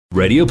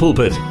Radio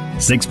Pulpit,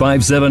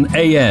 657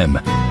 AM.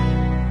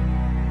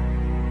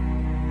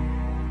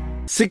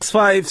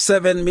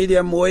 657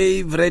 medium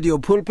wave Radio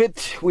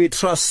Pulpit. We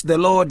trust the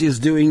Lord is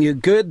doing you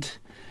good,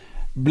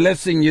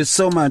 blessing you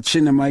so much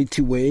in a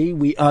mighty way.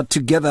 We are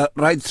together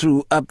right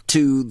through up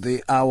to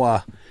the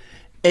hour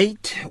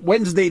 8.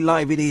 Wednesday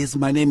live it is.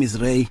 My name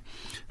is Ray.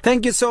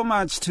 Thank you so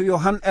much to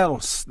Johan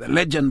Els, the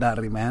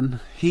legendary man.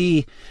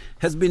 He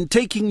has been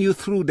taking you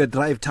through the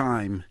drive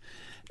time.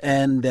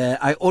 And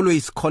I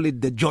always call it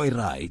the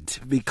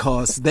joyride,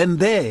 because then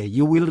there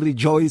you will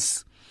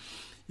rejoice.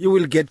 You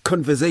will get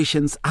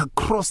conversations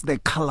across the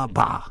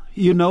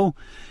Karabo,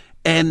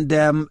 and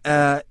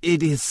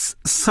it is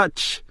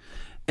such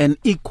an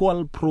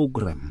equal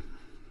program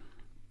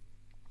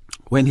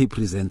when he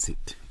presents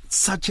it.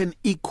 Such an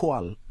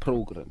equal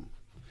program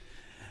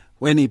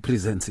when he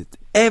presents it.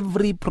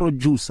 Every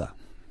producer,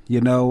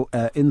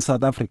 in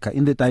South Africa,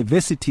 in the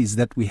diversities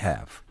that we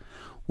have,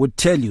 would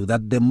tell you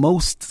that the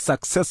most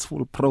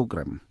successful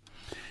program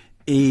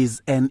is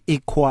an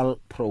equal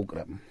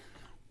program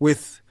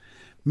with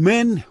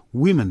men,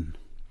 women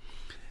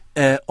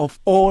of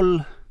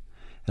all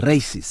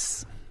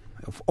races,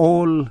 of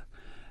all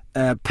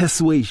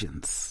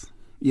persuasions,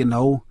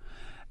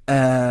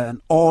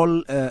 and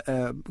all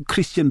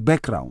Christian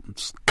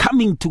backgrounds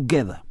coming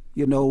together,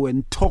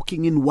 and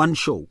talking in one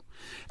show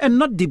and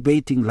not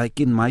debating like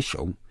in my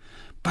show,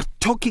 but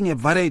talking a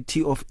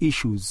variety of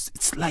issues.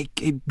 It's like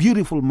a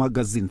beautiful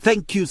magazine.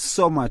 Thank you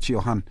so much,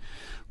 Johan.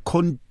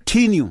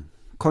 Continue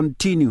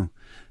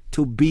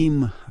to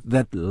beam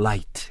that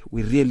light.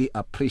 We really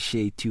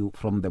appreciate you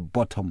from the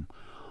bottom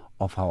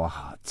of our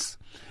hearts.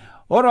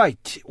 All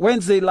right,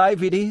 Wednesday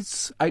live it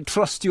is. I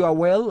trust you are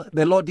well.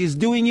 The Lord is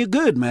doing you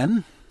good,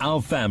 man.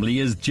 Our family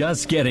is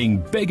just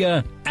getting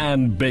bigger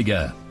and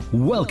bigger.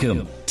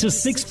 Welcome to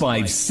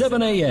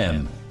 657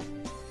 AM.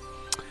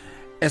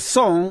 A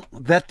song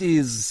that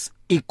is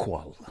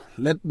equal.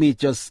 Let me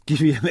just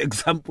give you an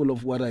example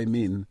of what I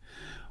mean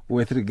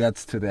with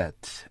regards to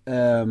that.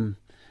 And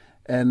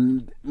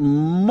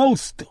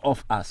most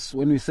of us,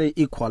 when we say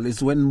equal,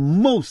 is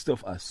when most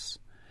of us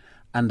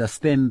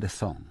understand the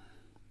song.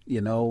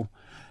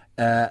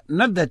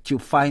 Not that you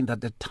find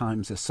at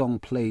times a song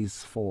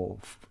plays for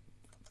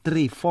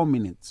 3-4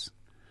 minutes,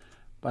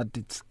 but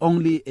it's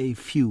only a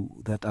few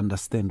that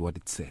understand what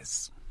it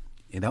says.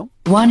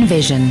 One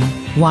vision,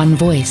 one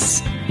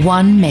voice,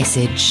 one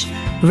message.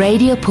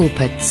 Radio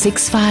Pulpit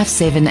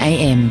 657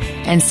 AM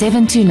and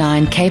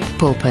 729 Cape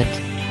Pulpit,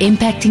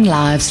 impacting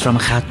lives from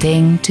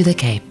Gauteng to the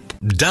Cape.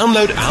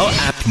 Download our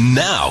app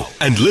now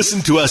and listen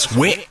to us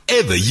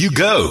wherever you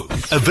go.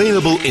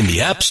 Available in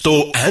the App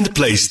Store and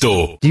Play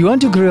Store. Do you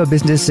want to grow your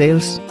business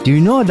sales? Do you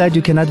know that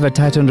you can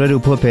advertise on Radio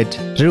Pulpit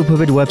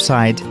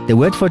website, the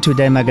Word for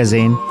Today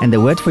magazine, and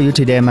the Word for You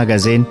Today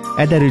magazine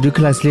at the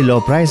ridiculously low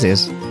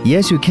prices?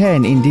 Yes, you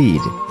can indeed.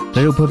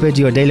 Radio Pulpit,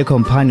 your daily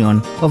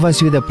companion,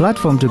 offers you the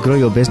platform to grow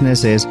your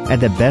businesses at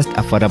the best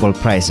affordable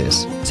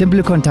prices.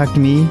 Simply contact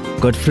me,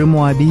 Godfrey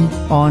Moabi,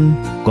 on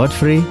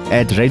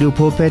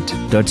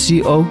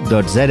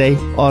godfrey@radiopulpit.co.za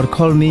or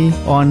call me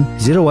on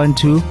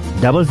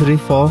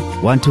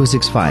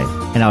 012-334-1265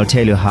 and I'll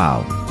tell you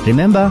how.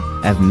 Remember,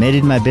 I've made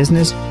it my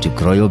business to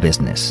grow your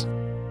business.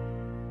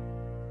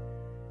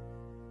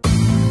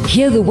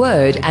 Hear the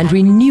word and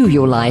renew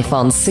your life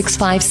on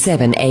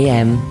 657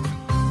 AM.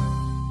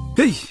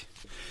 Hey!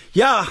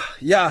 Yeah.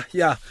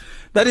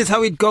 That is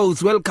how it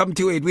goes. Welcome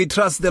to it. We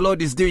trust the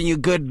Lord is doing you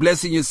good,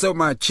 blessing you so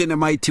much in a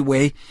mighty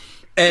way.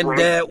 And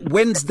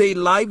Wednesday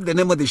live, the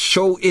name of the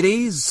show it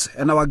is,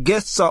 and our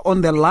guests are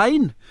on the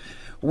line.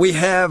 We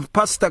have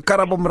Pastor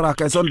Karabo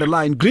Morake is on the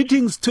line.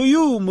 Greetings to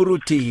you,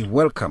 Muruti.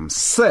 Welcome,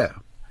 sir.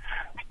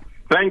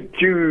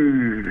 Thank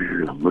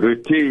you,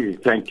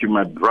 Muruti. Thank you,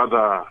 my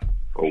brother,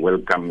 for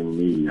welcoming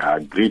me.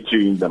 I greet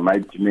you in the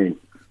mighty name,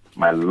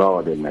 my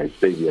Lord and my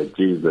Savior,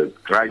 Jesus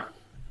Christ.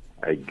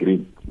 I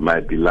greet my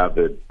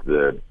beloved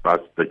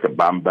Pastor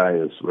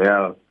Kabamba as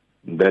well,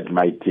 in that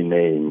mighty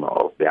name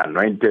of the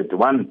Anointed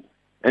One,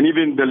 and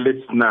even the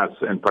listeners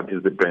and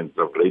participants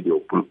of Radio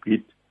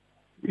Pulpit,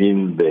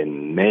 in the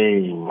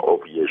name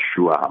of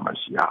Yeshua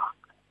HaMashiach.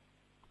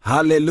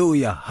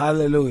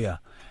 Hallelujah.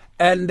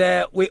 And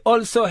we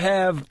also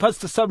have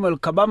Pastor Samuel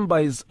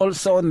Kabamba is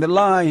also on the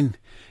line.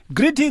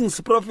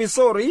 Greetings,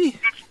 Professori.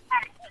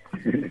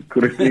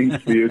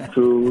 Greetings to you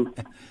too.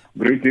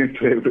 Greetings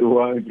to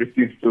everyone.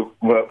 Greetings to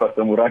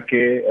Pastor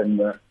Morake,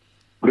 and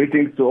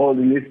greetings to all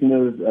the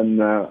listeners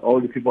and all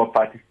the people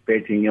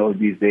participating all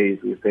these days.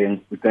 We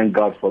thank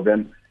God for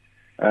them,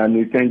 and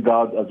we thank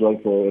God as well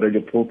for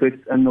Radio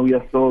Pulpit. And we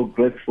are so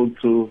grateful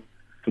to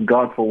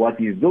God for what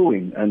He's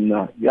doing. And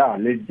let's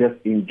just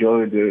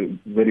enjoy the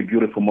very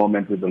beautiful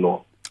moment with the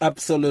Lord.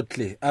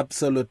 Absolutely.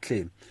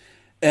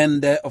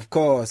 And of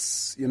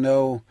course, we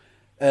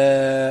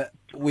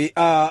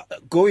are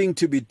going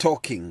to be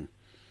talking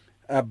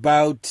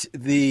about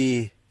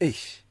the,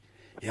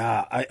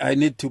 I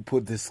need to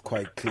put this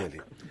quite clearly.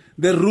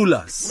 The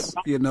rulers,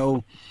 of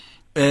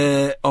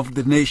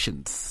the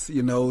nations,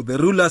 the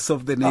rulers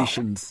of the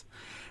nations.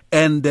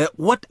 And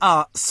what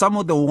are some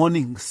of the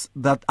warnings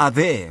that are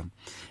there?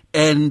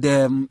 And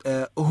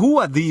who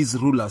are these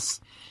rulers?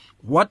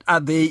 What are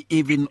they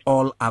even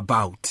all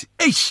about?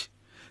 Eish!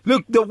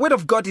 Look, the Word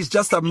of God is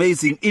just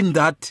amazing in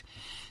that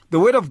the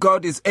Word of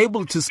God is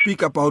able to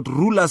speak about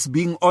rulers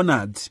being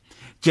honored.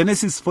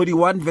 Genesis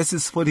 41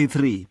 verses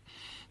 43.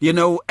 You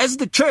know, as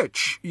the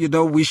church, you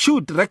know, we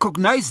should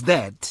recognize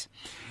that.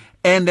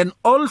 And then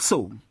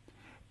also,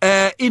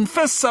 in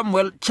 1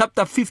 Samuel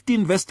chapter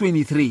 15 verse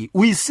 23,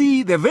 we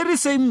see the very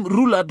same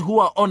ruler who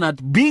are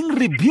honored being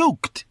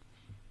rebuked.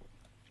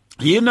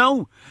 You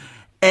know,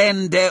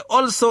 and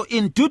also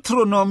in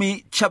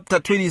Deuteronomy chapter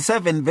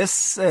 27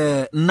 verse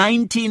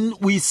 19,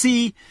 we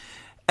see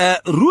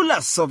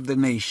rulers of the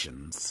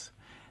nations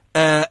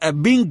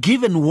being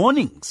given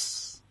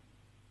warnings.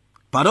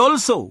 But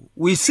also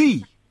we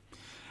see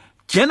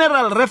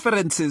general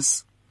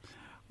references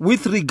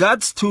with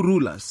regards to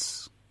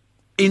rulers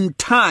in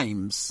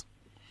times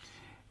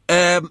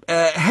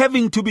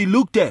having to be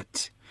looked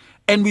at.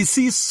 And we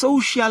see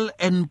social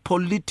and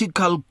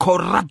political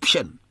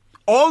corruption.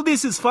 All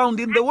this is found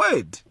in the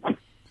Word.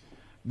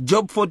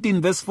 Job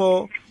 14 verse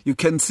 4, you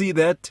can see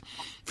that.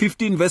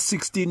 15 verse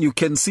 16, you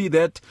can see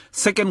that.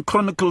 2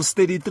 Chronicles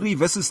 33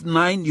 verses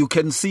 9, you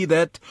can see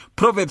that.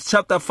 Proverbs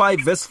chapter 5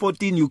 verse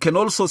 14, you can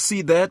also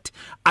see that.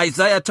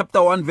 Isaiah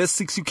chapter 1 verse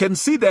 6, you can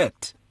see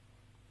that.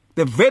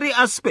 The very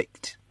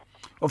aspect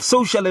of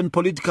social and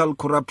political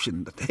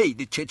corruption that, hey,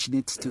 the church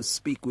needs to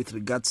speak with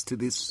regards to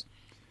this.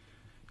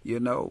 You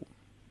know,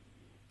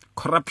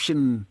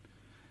 corruption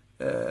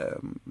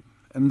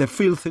and the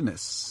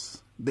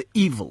filthiness, the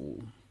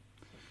evil.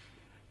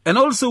 And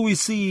also we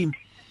see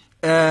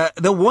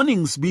the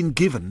warnings being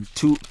given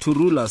to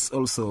rulers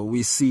also,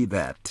 we see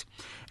that.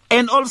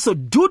 And also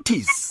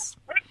duties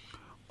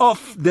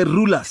of the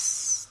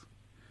rulers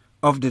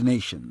of the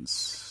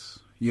nations,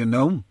 you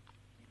know.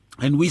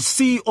 And we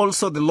see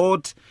also the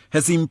Lord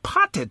has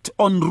imparted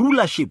on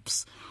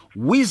rulerships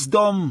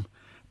wisdom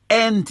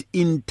and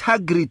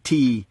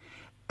integrity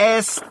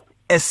as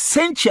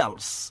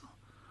essentials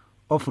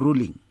of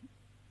ruling.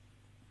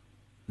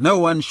 No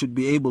one should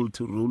be able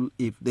to rule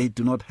if they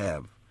do not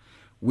have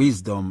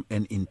wisdom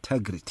and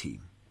integrity.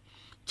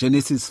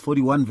 Genesis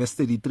 41 verse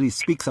 33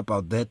 speaks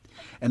about that,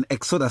 and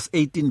Exodus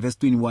 18 verse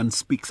 21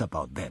 speaks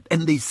about that.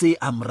 And they say,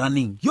 I'm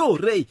running. Yo,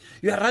 Ray,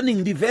 you are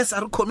running the verse.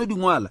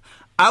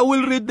 I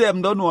will read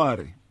them, don't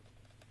worry.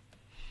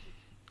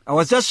 I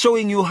was just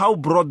showing you how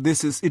broad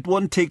this is. It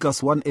won't take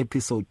us one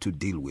episode to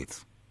deal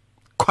with.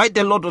 Quite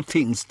a lot of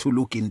things to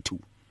look into.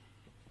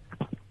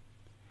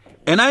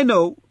 And I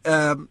know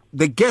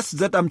the guests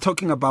that I'm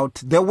talking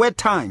about, there were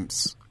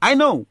times, I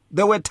know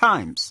there were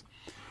times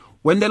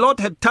when the Lord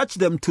had touched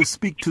them to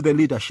speak to the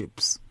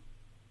leaderships.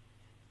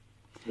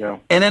 Yeah.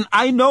 And then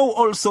I know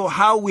also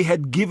how we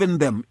had given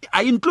them,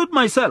 I include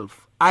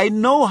myself, I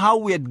know how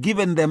we had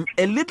given them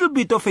a little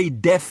bit of a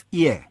deaf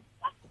ear.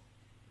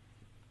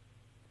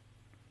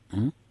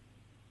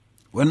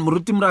 When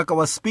Muruti Morake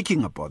was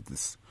speaking about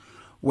this,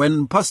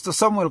 when Pastor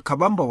Samuel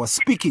Kabamba was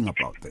speaking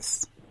about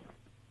this,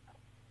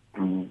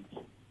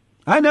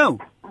 I know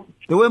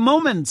there were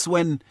moments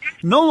when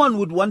no one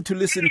would want to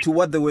listen to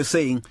what they were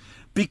saying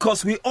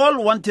because we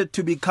all wanted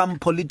to become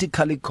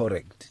politically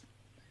correct.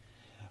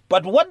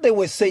 But what they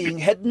were saying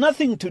had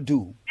nothing to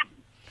do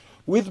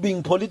with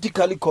being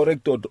politically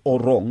correct or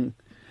wrong.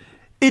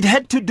 It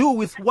had to do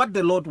with what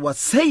the Lord was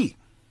saying.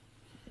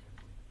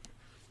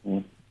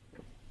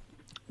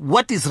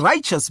 What is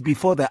righteous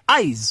before the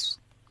eyes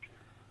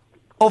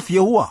of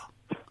Yahuwah,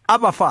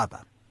 Abba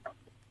Father.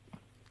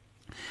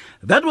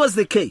 That was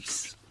the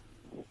case.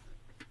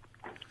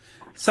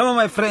 Some of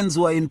my friends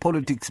who are in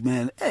politics,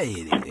 man,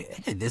 hey,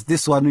 there's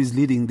this one who is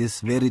leading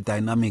this very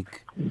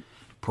dynamic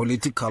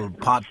political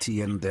party,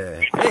 and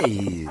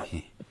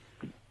hey.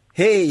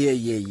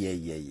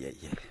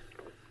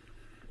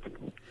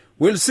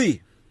 We'll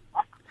see.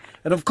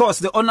 And of course,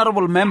 the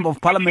Honorable Member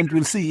of Parliament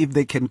will see if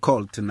they can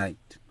call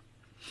tonight.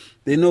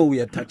 They know we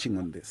are touching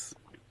on this.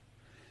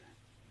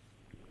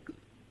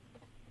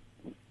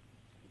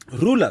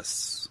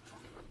 Rulers.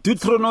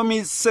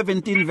 Deuteronomy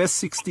 17 verse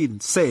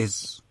 16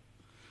 says,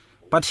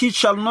 "But he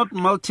shall not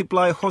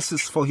multiply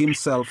horses for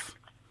himself,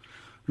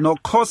 nor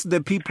cause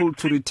the people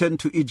to return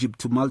to Egypt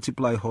to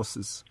multiply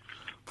horses.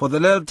 For the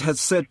Lord has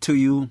said to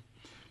you,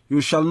 you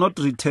shall not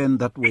return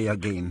that way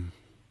again."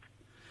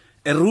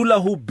 A ruler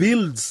who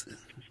builds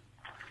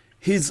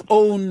his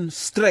own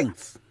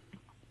strength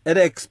at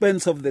the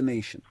expense of the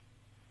nation.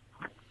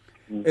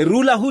 A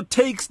ruler who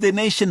takes the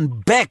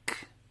nation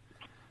back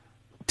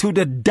to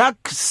the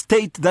dark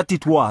state that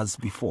it was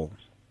before.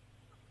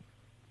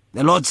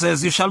 The Lord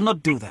says, you shall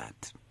not do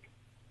that.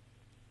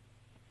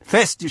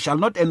 First, you shall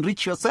not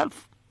enrich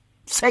yourself.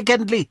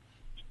 Secondly,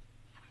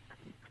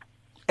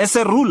 as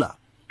a ruler,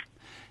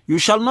 you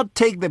shall not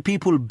take the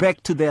people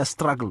back to their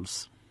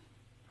struggles,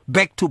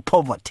 back to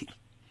poverty,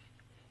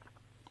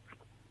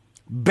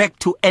 back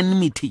to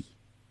enmity.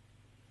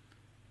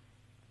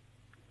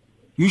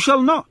 You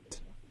shall not.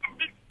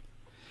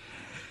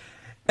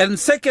 And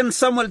 2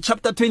 Samuel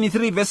chapter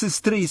 23 verses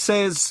 3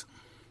 says,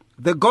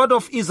 the God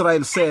of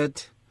Israel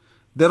said,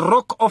 the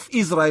rock of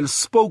Israel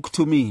spoke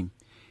to me.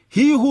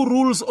 He who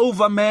rules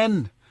over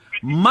men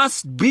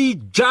must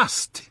be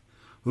just,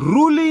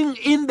 ruling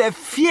in the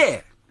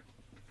fear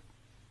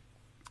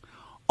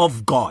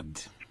of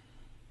God.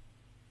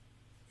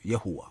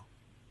 Yahuwah.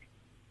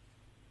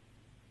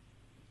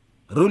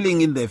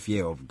 Ruling in the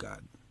fear of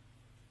God.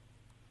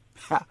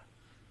 Ha.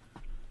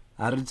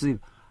 Aristwibi.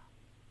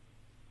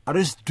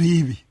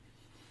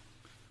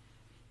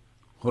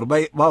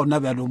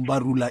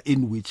 Ruler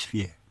in which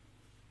fear?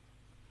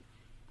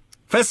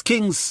 1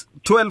 Kings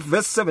 12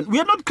 verse 7. We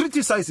are not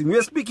criticizing. We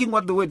are speaking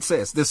what the word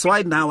says. That's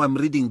why now I'm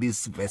reading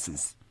these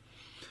verses.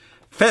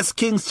 1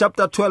 Kings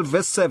chapter 12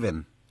 verse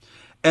 7.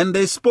 And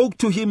they spoke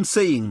to him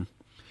saying,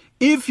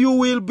 if you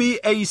will be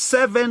a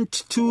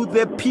servant to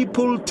the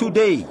people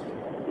today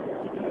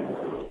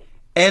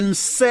and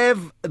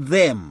serve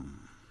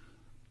them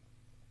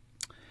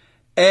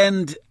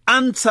and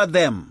answer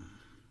them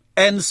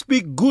and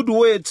speak good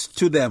words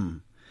to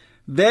them,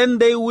 then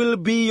they will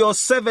be your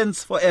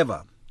servants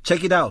forever.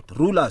 Check it out,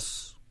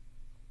 rulers.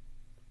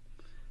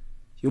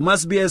 You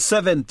must be a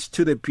servant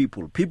to the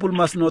people. People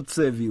must not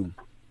serve you.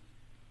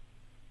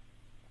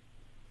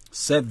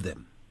 Serve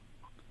them.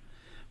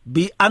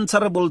 Be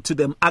answerable to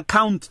them,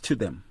 account to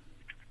them,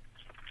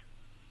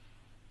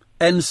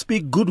 and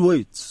speak good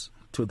words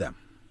to them.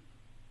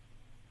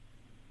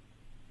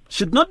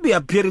 Should not be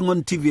appearing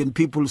on TV and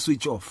people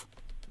switch off.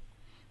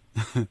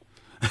 And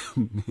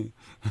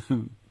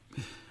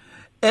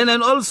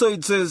then also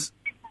it says,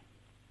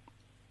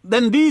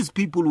 then these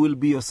people will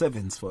be your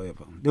servants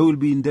forever. They will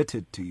be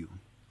indebted to you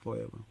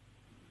forever.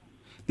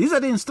 These are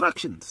the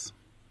instructions,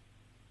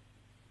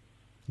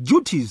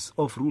 duties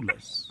of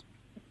rulers.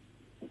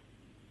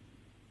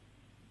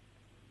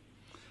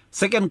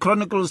 2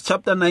 Chronicles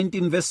chapter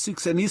 19 verse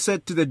 6, and he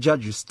said to the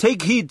judges,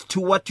 take heed to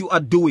what you are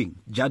doing.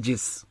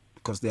 Judges,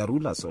 because they are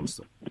rulers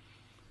also.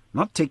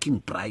 Not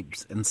taking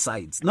bribes and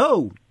sides.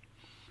 No.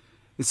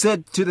 He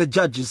said to the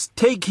judges,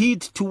 take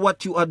heed to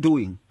what you are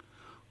doing.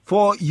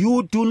 For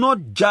you do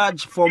not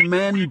judge for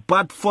men,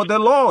 but for the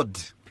Lord.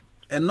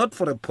 And not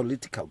for a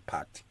political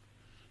party.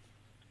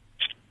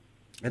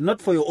 And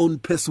not for your own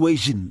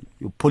persuasion,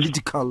 your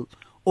political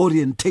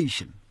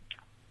orientation.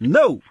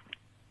 No.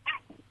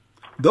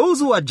 Those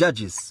who are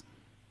judges,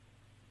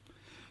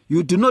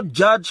 you do not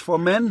judge for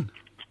men,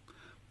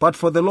 but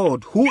for the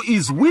Lord, who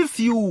is with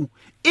you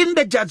in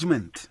the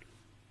judgment.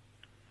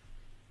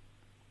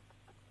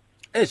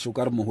 Right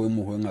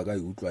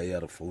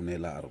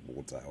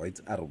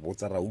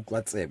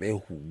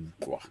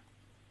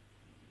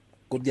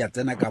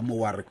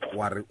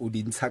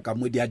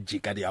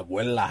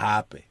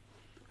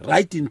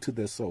into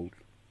the soul.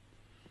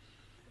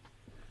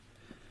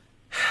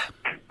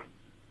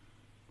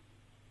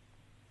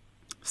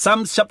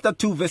 Psalms chapter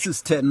 2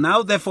 verses 10.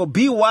 Now therefore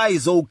be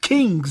wise, O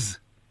kings.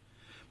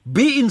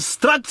 Be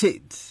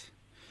instructed,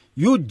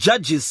 you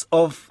judges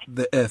of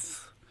the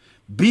earth.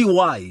 Be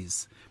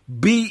wise.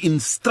 Be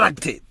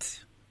instructed.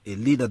 A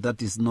leader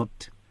that is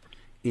not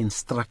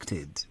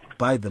instructed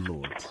by the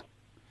Lord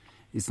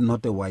is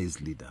not a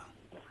wise leader.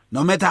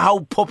 No matter how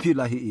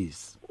popular he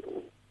is.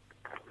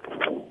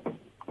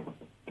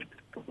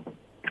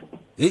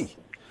 Hey,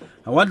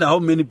 I wonder how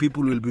many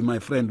people will be my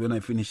friend when I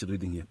finish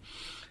reading here.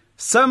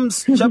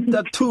 Psalms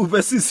chapter 2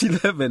 verses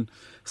 11.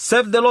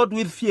 Serve the Lord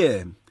with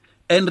fear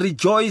and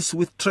rejoice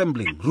with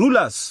trembling.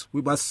 Rulers,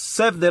 we must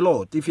serve the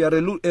Lord. If you are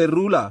a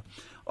ruler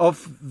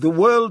of the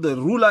world, a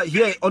ruler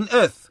here on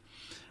earth,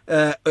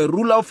 a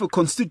ruler of a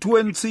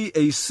constituency,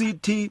 a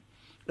city,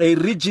 a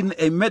region,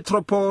 a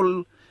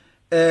metropole,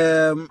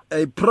 a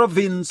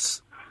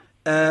province,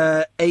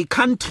 a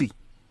country.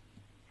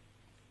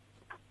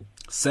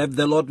 Serve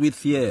the Lord with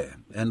fear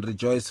and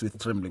rejoice with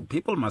trembling.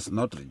 People must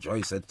not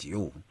rejoice at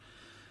you.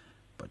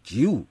 But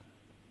you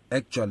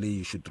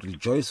should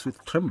rejoice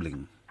with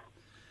trembling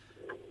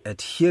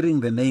at hearing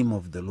the name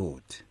of the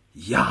Lord.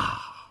 Yah.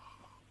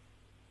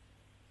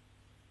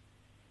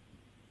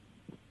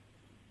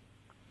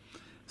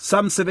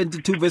 Psalm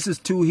 72 verses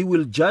 2, he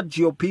will judge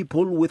your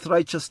people with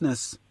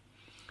righteousness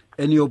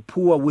and your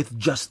poor with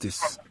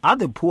justice. Are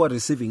the poor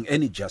receiving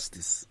any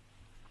justice?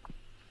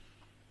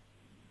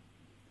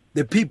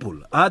 The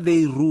people, are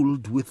they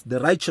ruled with the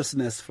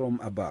righteousness from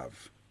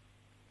above?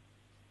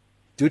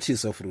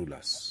 Duties of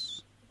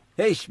rulers.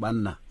 Hey,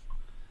 manna.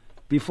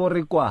 Before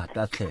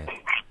rekwata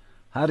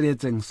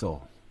harietseng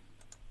so.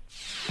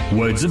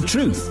 Words of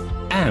truth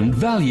and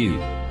value.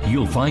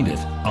 You'll find it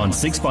on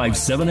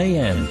 657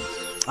 AM.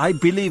 I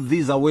believe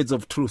these are words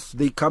of truth.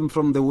 They come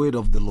from the word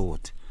of the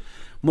Lord.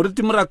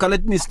 Morake Moraka,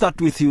 let me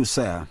start with you,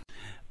 sir.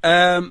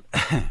 The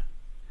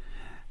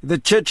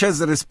church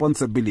has a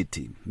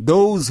responsibility.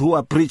 Those who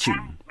are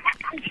preaching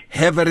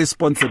have a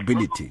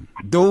responsibility.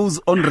 Those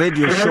on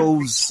radio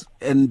shows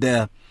and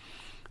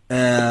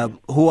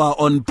who are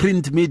on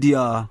print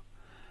media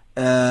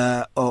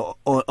or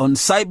on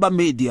cyber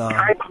media,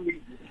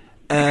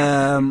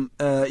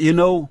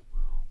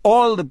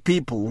 all the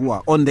people who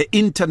are on the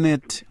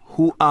internet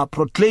who are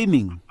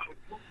proclaiming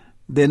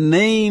the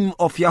name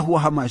of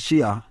Yahuwah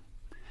HaMashiach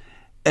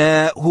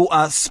who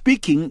are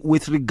speaking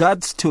with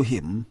regards to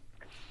him,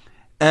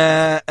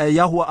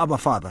 Yahuwah Abba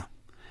Father.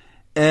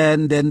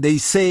 And then they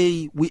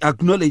say, we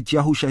acknowledge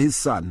Yahusha, his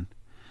son,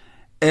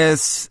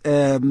 as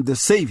the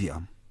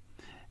Savior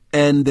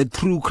and the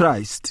true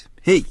Christ.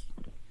 Hey,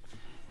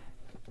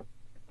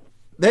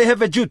 they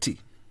have a duty.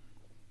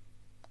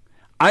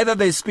 Either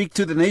they speak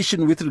to the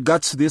nation with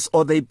regards to this,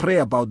 or they pray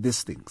about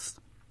these things.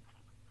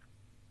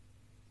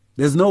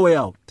 There's no way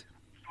out.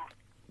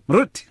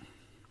 Ruth.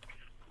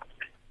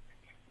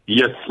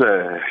 Yes,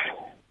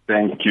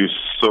 thank you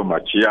so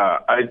much. Yeah,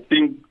 I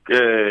think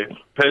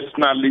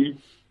personally,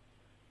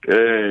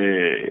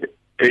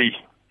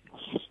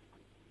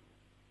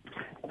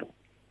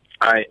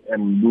 I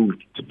am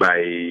moved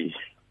by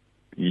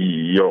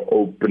your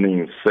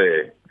opening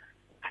say,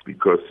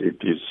 because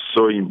it is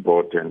so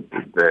important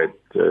that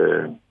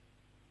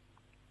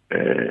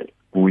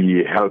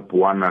we help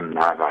one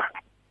another.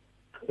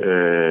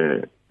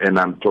 And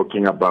I'm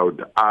talking about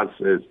us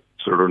as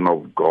children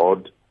of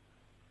God,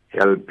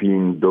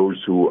 helping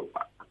those who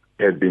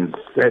have been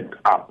set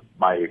up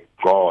by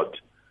God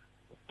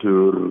to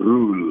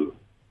rule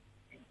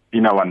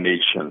in our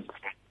nations.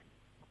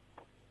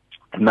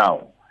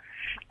 Now,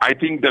 I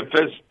think the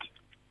first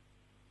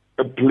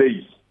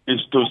place is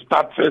to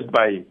start first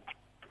by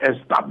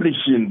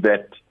establishing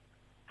that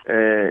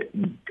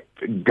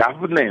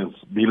governance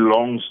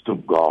belongs to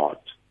God.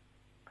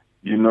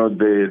 You know,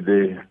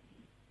 the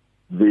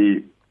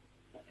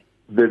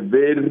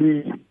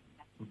very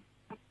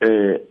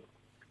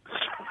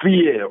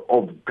sphere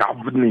of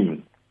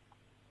governing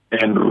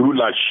and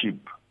rulership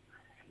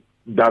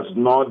does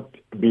not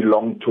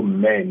belong to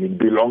man. It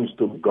belongs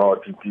to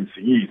God. It is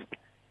His.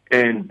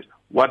 And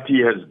what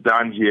He has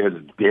done, He has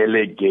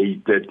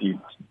delegated it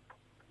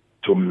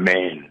to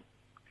man.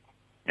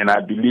 And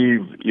I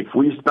believe if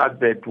we start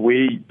that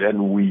way,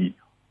 then we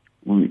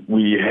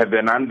have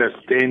an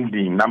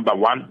understanding, number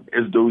one,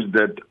 as those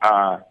that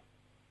are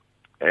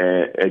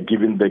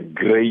given the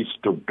grace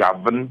to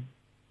govern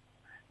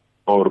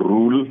or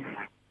rule,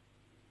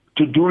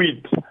 to do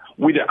it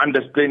with the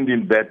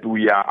understanding that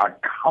we are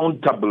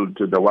accountable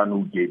to the one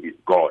who gave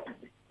it, God.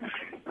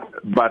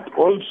 But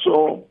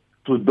also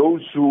to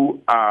those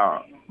who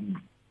are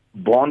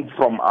born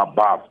from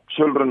above,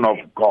 children of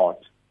God,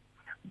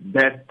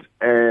 that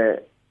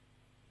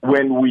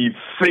when we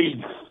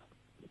face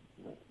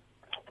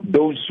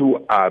those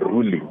who are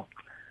ruling,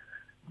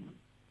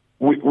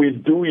 we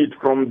do it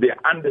from the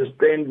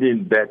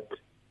understanding that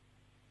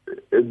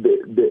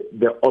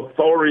the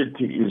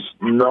authority is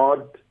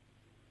not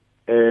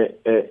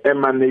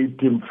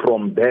emanating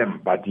from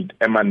them, but it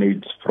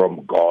emanates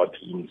from God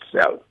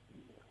Himself.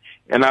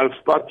 And I'll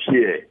start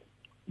here.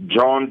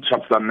 John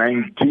chapter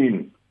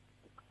 19,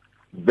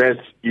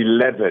 verse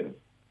 11.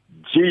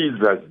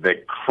 Jesus the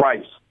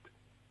Christ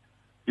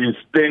is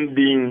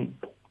standing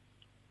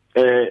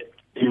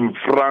in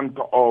front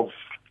of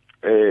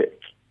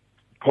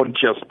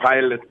Pontius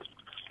Pilate,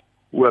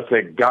 who was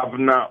a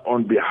governor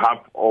on behalf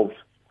of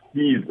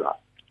Caesar,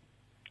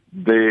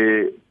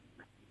 the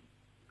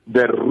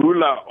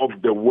ruler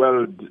of the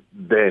world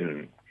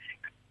then.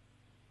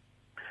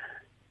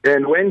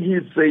 And when he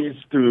says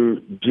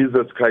to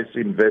Jesus Christ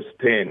in verse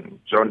 10,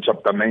 John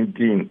chapter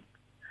 19,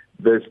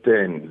 verse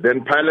 10,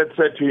 then Pilate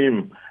said to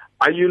him,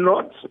 "Are you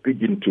not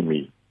speaking to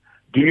me?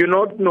 Do you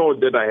not know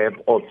that I have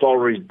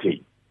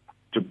authority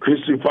to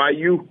crucify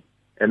you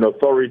and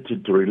authority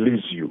to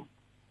release you?"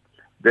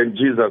 Then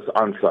Jesus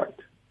answered,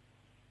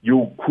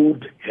 "You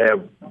could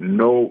have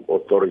no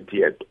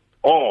authority at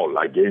all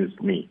against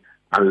me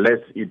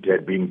unless it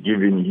had been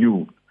given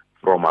you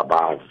from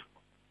above."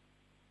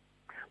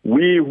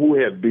 We who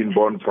have been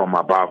born from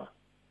above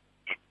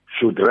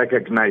should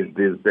recognize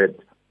this, that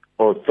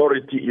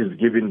authority is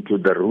given to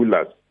the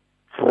rulers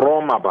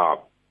from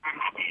above.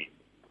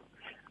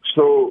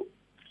 So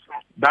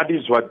that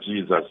is what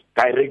Jesus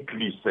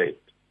directly said.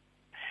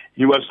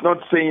 He was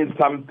not saying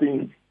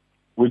something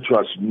which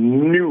was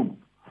new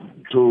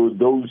to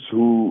those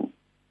who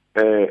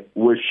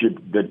worship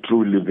the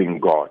true living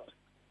God.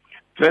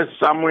 1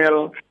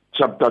 Samuel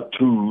chapter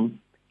 2,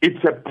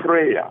 it's a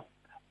prayer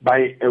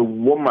by a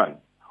woman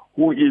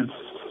who is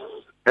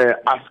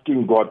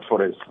asking God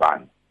for a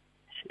son.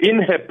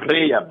 In her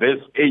prayer,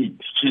 verse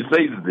 8, she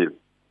says this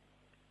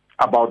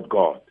about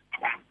God,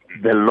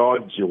 the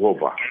Lord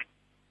Jehovah,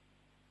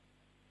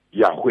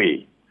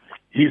 Yahweh.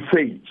 She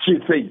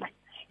says,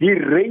 He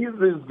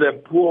raises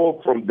the poor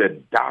from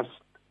the dust,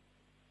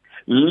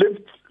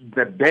 lifts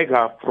the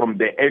beggar from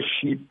the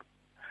ash heap,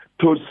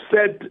 to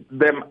set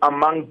them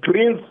among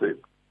princes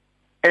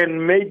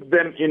and make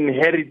them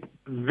inherit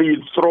the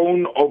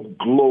throne of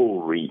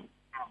glory.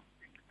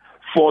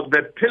 For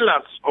the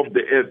pillars of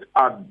the earth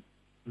are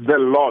the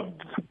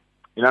Lord's.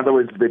 In other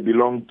words, they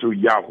belong to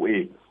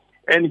Yahweh.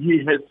 And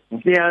He has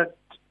set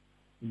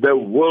the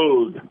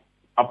world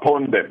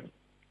upon them.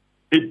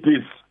 It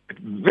is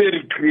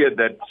very clear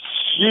that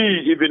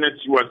she, even as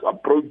she was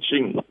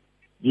approaching,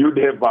 you'd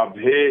have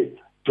her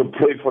to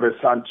pray for a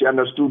son. She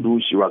understood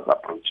who she was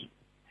approaching.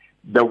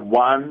 The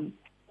one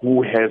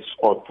who has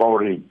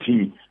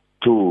authority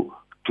to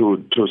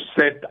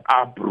set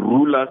up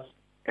rulers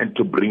and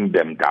to bring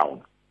them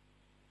down.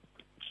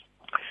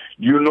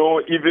 You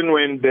know, even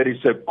when there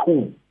is a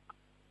coup,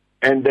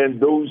 and then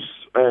those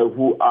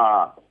who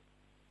are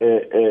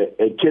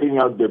carrying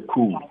out the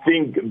coup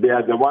think they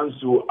are the ones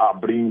who are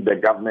bringing the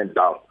government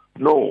down.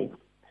 No,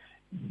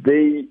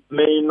 they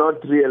may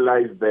not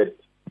realize that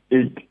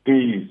it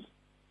is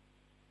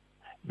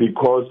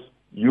because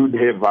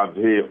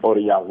Yud-Heh-Vav-Heh or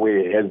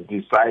Yahweh has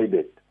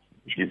decided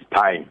it's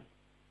time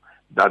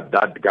that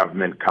that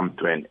government come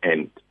to an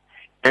end.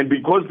 And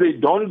because they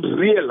don't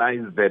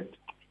realize that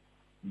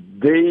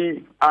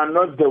they are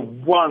not the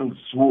ones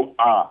who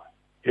are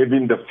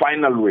having the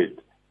final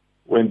word,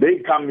 when they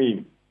come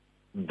in,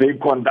 they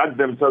conduct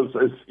themselves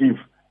as if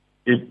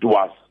it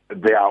was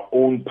their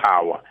own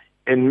power.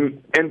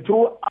 And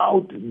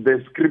throughout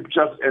the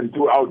scriptures and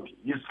throughout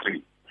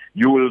history,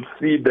 you will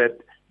see that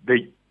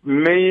the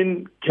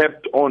human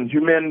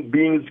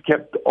beings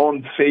kept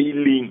on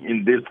failing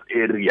in this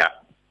area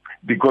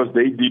because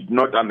they did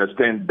not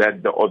understand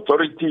that the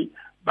authority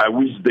by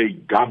which they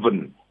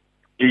govern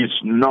is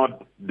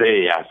not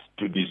theirs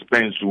to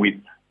dispense with,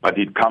 but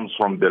it comes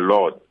from the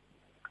Lord.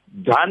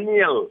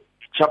 Daniel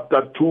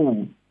chapter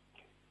 2,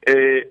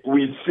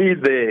 we see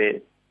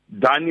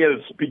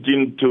Daniel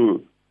speaking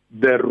to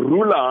the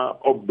ruler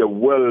of the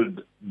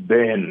world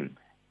then,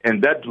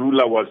 and that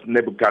ruler was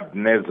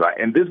Nebuchadnezzar.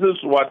 And this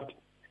is what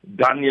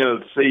Daniel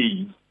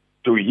says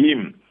to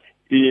him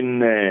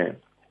in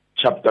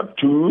chapter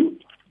 2,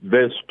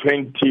 verse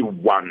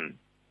 21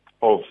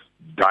 of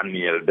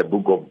Daniel, the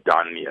book of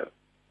Daniel.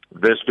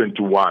 Verse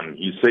 21,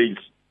 he says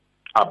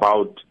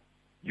about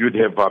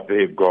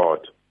Yud-Heh-Vav-Heh,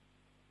 God.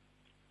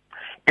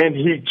 And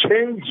he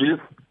changes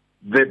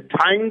the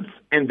times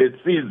and the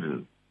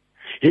seasons.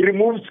 He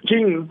removes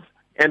kings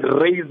and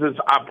raises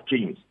up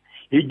kings.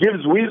 He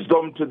gives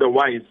wisdom to the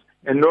wise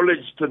and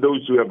knowledge to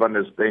those who have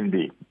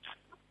understanding.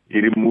 He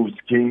removes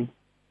kings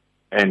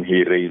and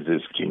he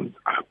raises kings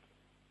up.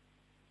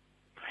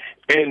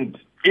 And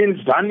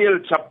in Daniel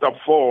chapter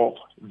 4,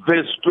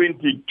 verse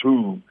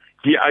 22,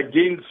 he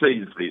again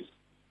says this.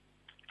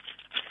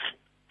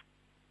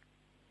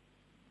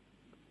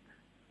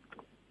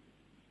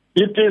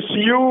 It is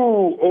you,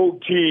 O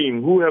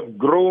King, who have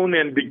grown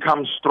and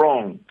become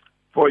strong,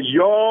 for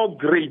your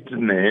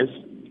greatness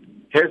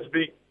has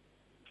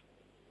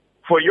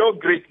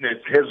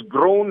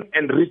grown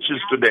and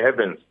reaches to the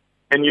heavens,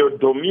 and your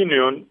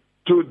dominion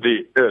to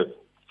the earth.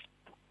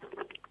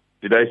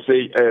 Did I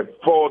say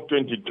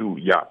 4:22?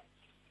 Yeah.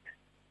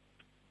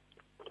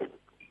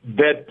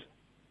 That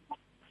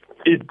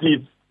it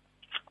is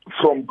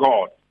from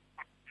God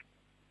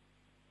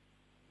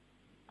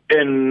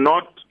and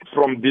not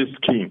from this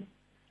king.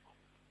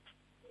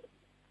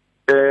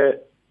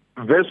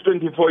 Verse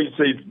 24, it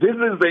says, this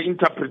is the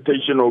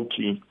interpretation, O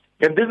king,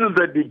 and this is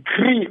the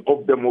decree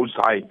of the Most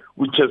High,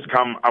 which has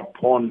come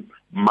upon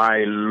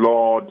my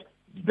Lord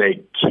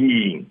the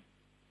king.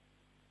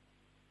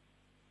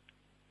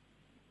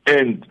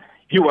 And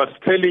he was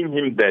telling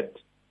him that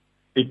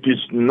it is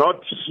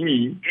not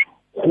he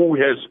who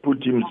has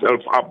put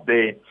himself up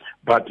there,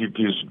 but it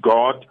is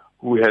God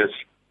who has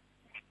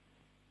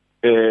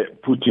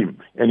put him.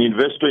 And in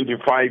verse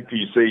 25,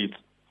 he says,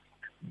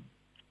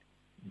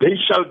 they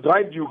shall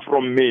drive you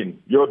from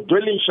men. Your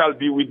dwelling shall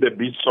be with the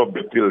beasts of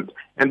the field,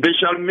 and they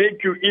shall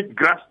make you eat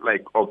grass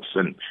like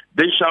oxen.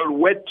 They shall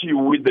wet you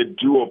with the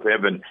dew of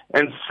heaven,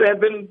 and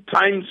 7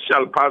 times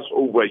shall pass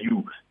over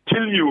you,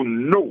 till you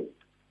know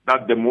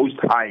that the Most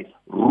High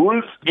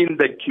rules in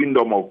the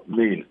kingdom of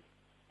men,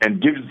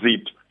 and gives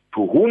it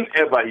to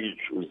whomever he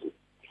chooses.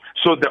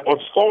 So the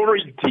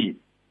authority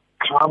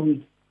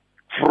comes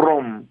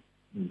from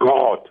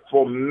God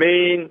for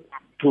men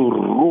to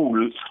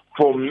rule,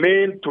 for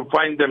men to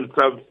find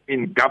themselves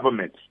in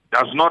government.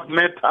 Does not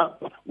matter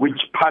which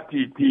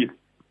party it is.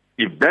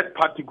 If that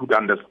party could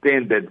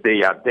understand that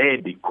they are there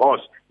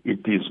because it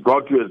is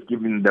God who has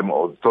given them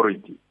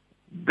authority,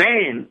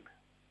 then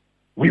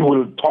we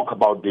will talk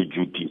about their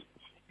duties.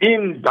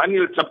 In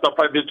Daniel chapter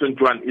 5, verse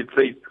 21, it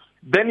says,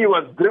 then he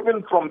was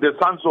driven from the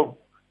sons of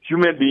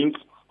human beings.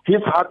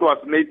 His heart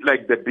was made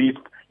like the beast,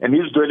 and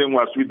his dwelling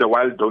was with the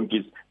wild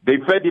donkeys. They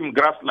fed him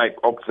grass like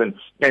oxen,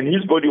 and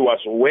his body was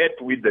wet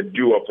with the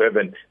dew of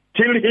heaven,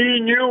 till he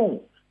knew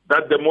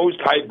that the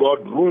Most High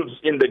God rules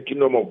in the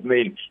kingdom of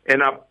men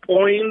and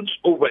appoints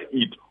over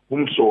it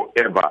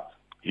whomsoever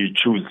he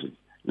chooses.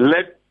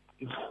 Let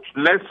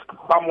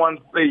someone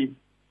say,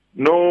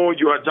 no,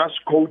 you are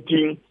just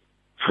quoting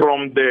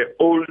from the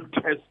Old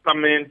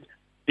Testament.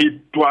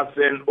 It was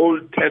an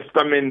Old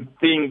Testament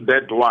thing,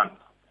 that one.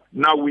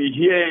 Now we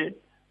hear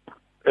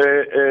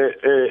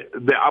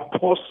the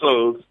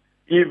apostles,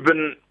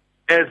 even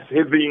as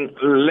having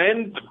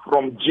learned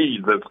from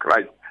Jesus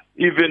Christ,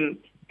 even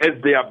as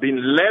they have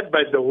been led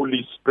by the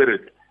Holy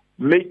Spirit,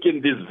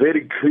 making this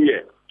very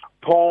clear.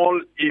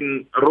 Paul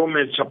in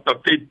Romans chapter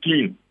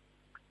 13,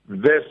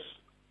 verse,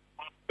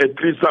 at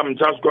least I'm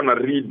just going to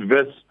read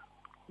verse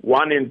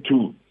 1 and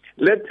 2.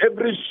 Let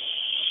every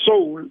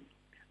soul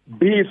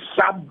be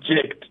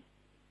subject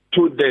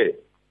to the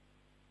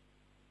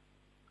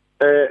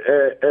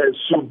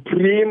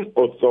supreme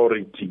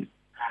authority.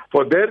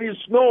 For there is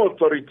no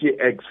authority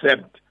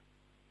except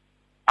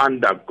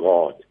under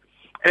God.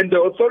 And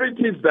the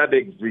authorities that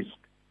exist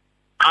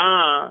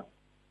are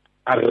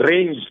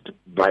arranged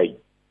by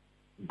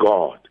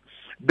God.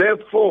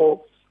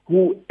 Therefore,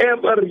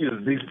 whoever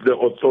resists the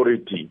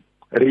authority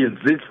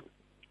resists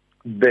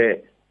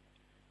the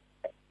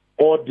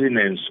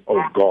ordinance of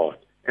God.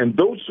 And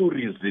those who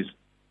resist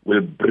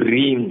will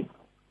bring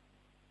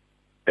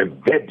a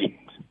verdict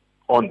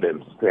on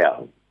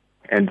themselves.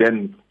 And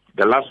then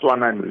the last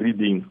one I'm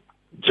reading,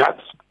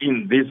 just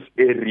in this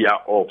area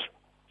of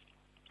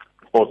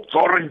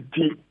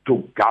authority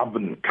to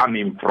govern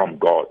coming from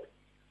God.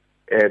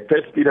 1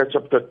 Peter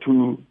chapter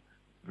 2,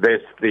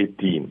 verse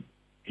 13.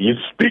 He's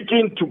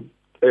speaking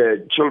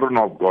to children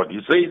of God. He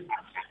says,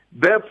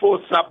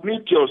 therefore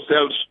submit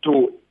yourselves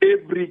to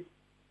every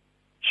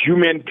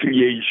human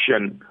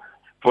creation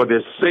for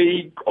the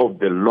sake of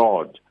the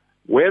Lord,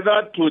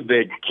 whether to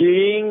the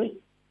king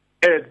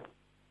as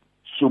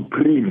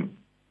supreme,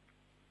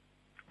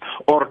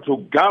 or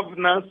to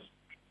governors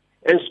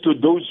as to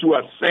those who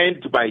are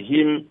sent by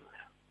him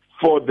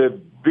for the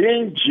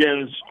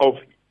vengeance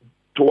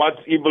towards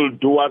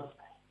evildoers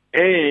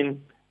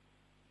and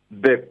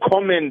the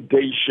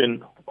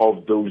commendation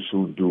of those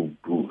who do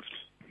good.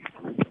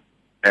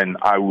 And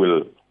I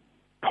will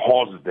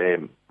pause there,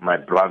 my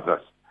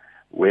brothers,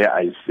 where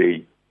I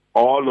say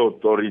all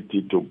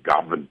authority to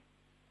govern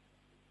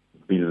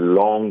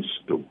belongs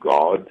to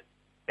God,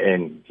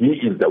 and he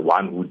is the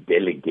one who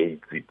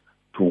delegates it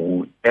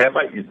to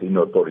whoever is in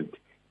authority.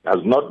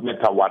 Does not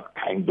matter what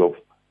kind of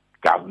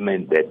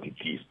government that it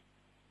is.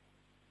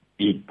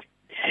 It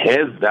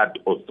has that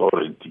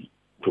authority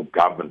to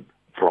govern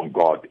from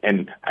God.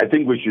 And I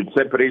think we should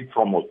separate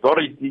from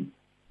authority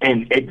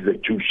and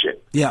execution.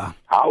 Yeah.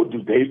 How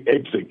do they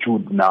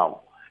execute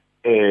now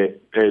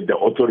the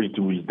authority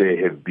which they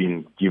have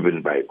been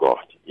given by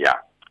God? Yeah.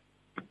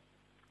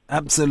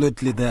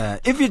 Absolutely there.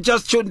 If you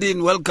just tuned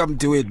in, welcome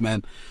to it,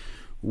 man.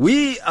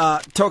 We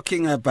are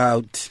talking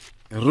about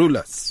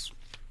rulers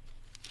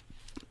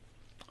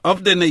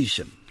of the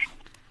nation.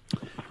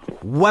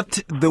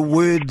 What the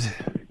word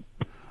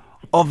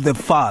of the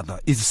Father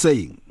is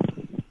saying.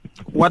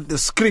 What the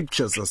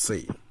scriptures are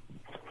saying.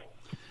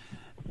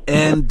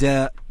 And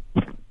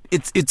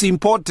it's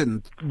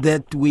important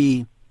that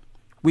we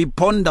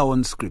ponder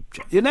on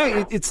scripture. You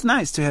know, it's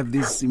nice to have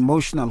these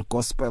emotional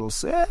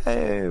gospels.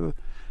 Hey,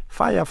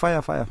 fire,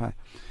 fire, fire, fire.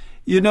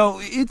 You know,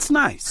 it's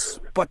nice.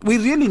 But we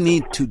really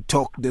need to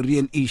talk the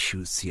real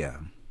issues here.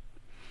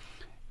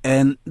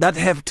 And that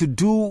have to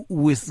do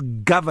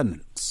with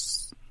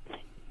governance.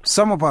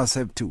 Some of us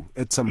have to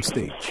at some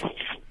stage.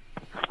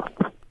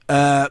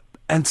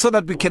 And so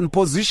that we can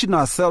position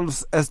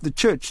ourselves as the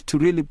church to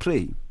really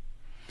pray.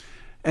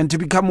 And to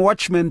become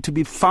watchmen, to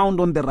be found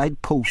on the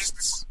right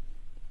posts.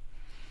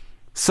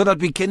 So that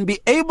we can be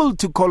able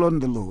to call on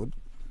the Lord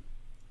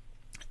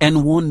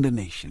and warn the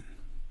nation.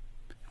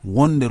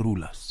 Warn the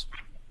rulers.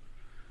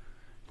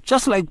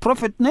 Just like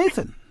Prophet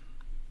Nathan.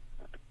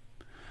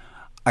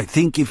 I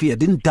think if he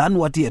hadn't done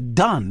what he had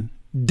done,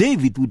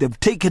 David would have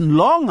taken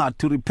longer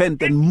to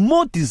repent and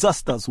more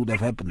disasters would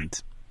have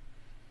happened.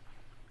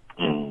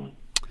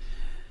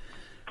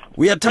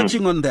 We are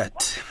touching on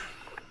that.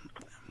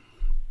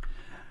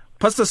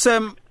 Pastor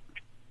Sam,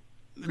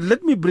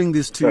 let me bring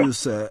this to you,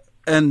 sir.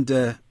 And,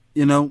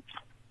 you know,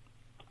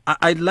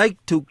 I'd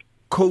like to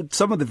quote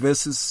some of the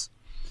verses.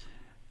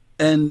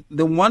 And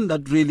the one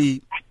that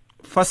really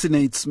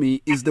fascinates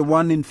me is the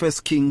one in 1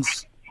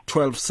 Kings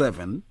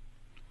 12:7.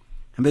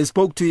 And they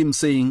spoke to him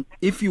saying,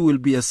 if you will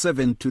be a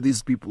servant to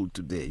these people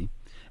today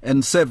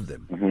and serve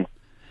them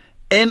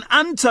and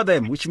answer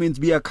them, which means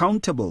be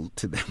accountable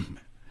to them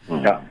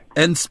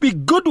and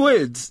speak good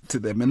words to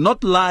them and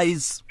not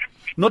lies,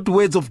 not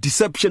words of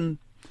deception,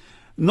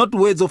 not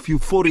words of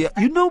euphoria.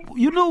 You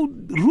know,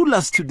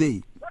 rulers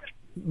today,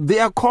 they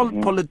are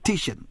called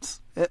politicians.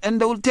 And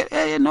they will tell,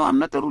 hey, no, I'm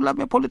not a ruler, I'm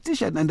a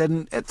politician. And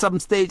then at some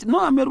stage, no,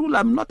 I'm a ruler,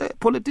 I'm not a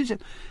politician.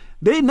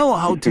 They know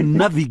how to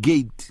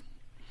navigate.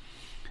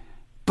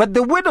 But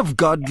the word of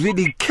God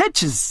really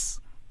catches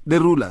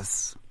the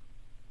rulers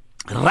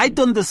right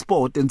on the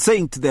spot and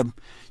saying to them,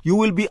 you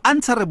will be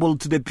answerable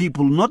to the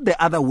people, not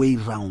the other way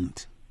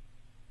round.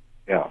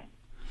 Yeah.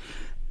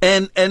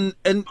 And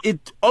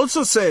it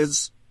also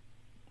says,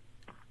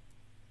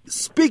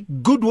 speak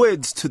good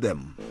words to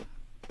them,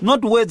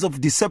 not words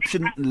of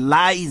deception,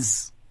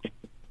 lies,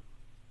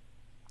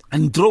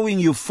 and drawing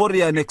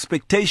euphoria and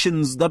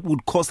expectations that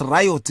would cause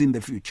riots in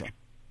the future.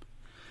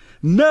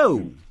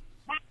 No.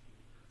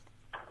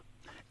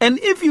 And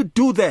if you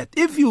do that,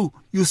 if you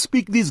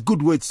speak these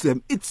good words to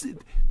them,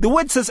 the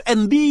word says,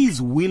 and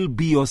these will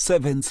be your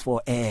servants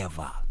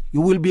forever. You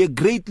will be a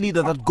great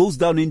leader that goes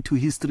down into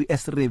history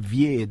as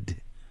revered.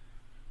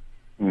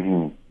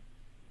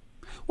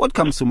 What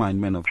comes to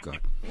mind, man of God?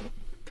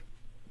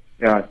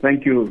 Yeah,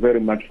 thank you very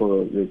much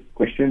for the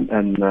question.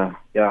 And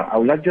I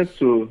would like just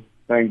to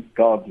thank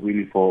God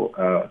really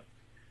for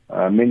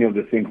many of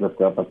the things that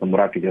Pastor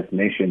Morake just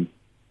mentioned.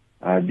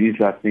 these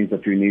are things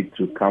that we need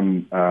to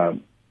come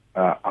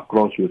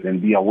across with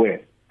and be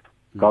aware.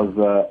 Because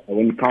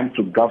when it comes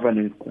to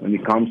governance, when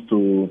it comes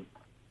to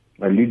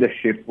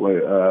leadership,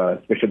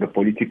 especially the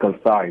political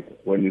side,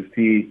 when you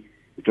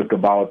talk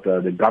about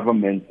the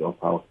governments of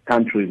our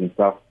countries and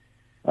stuff,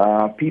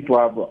 people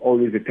have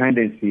always a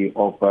tendency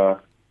of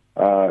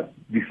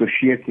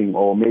dissociating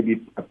or maybe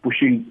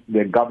pushing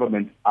the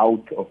government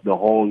out of the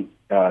whole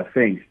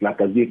thing, like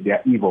as if they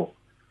are evil.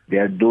 They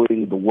are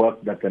doing the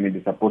work that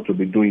they're supposed to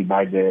be doing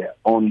by their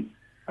own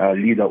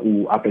leader,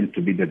 who happens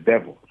to be the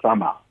devil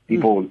somehow.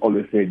 People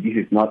always say, this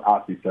is not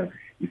us,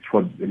 it's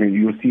for,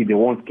 you see, they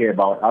won't care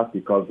about us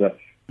because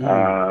they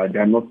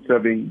are not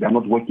serving, they are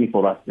not working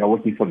for us, they are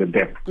working for the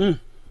devil.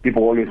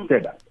 People always say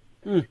that.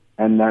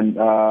 And then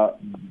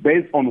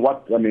based on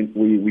what,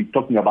 we're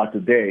talking about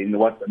today, and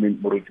what,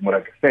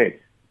 Morake said,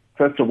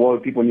 first of all,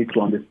 people need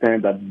to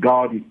understand that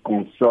God is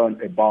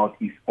concerned about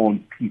his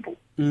own people.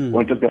 When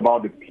we talk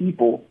about the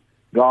people,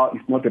 God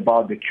is not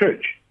about the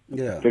church.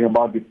 It's talking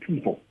about the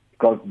people.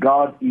 Because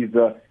God is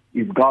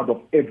God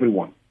of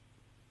everyone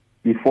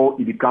before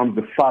he becomes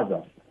the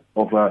father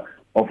of a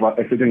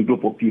certain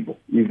group of people.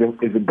 He's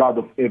a God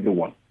of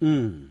everyone.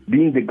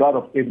 Being the God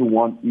of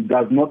everyone, he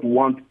does not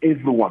want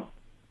everyone.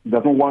 He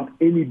doesn't want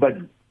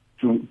anybody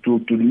to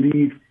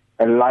live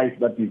a life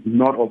that is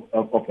not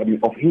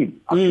of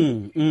him.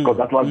 Because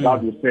that's what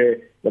God will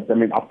say, that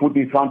I put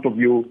in front of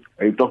you,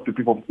 you talk to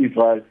people of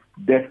Israel,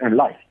 death and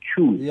life.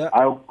 Choose. Yeah.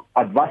 I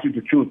advise you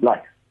to choose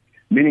life.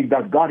 Meaning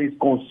that God is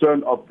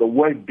concerned of the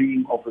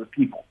well-being of the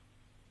people.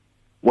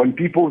 When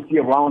people see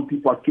around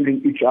people are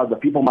killing each other,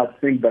 people might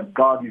think that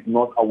God is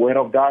not aware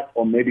of that,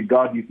 or maybe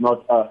God is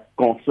not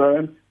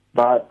concerned.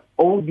 But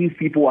all these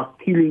people are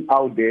killing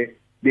out there.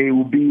 They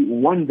will be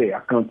one day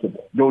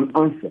accountable. They will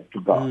answer to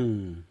God.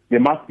 They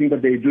must think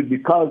that they do it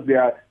because they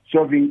are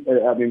serving.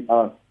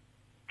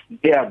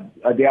 Their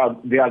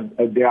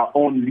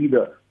own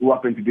leader, who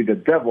happen to be the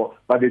devil,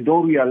 but they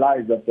don't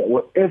realize that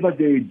whatever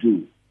they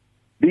do,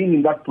 being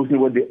in that position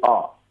where they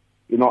are,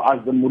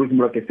 as the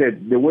Morake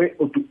said, the way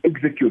to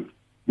execute,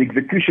 the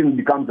execution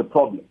becomes a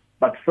problem.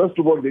 But first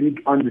of all, they need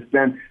to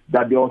understand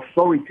that the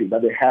authority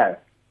that they have,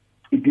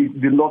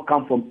 did not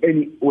come from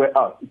anywhere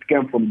else. It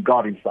came from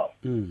God himself.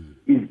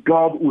 It's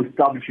God who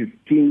establishes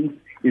kings.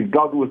 It's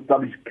God who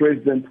establishes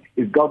presidents.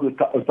 It's God who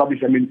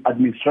establishes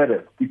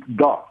administrators. It's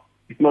God.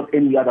 It's not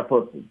any other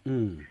person.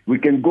 We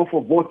can go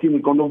for voting,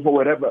 we can go for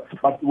whatever,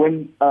 but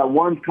when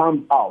one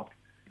comes out,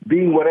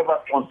 being whatever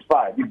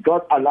transpired, if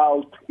God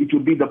allows, it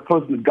will be the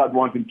person that God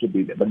wants him to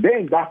be there. But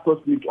then that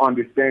person needs to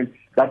understand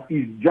that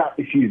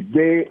she's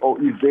there or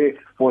is there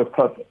for a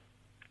purpose.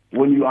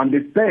 When you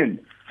understand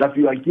that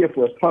you are here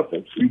for a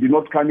purpose, you do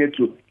not come here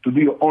to do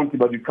your own thing,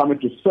 but you come here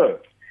to serve.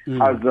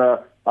 As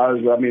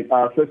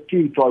 1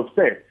 Kings 12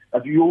 said,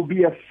 that you will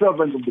be a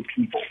servant of the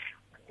people.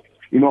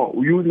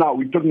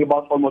 We're talking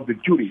about almost the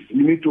duty.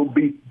 You need to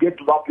get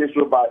to that place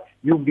whereby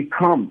you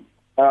become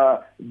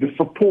the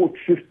support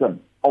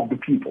system of the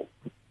people,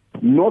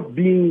 not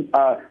being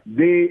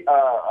their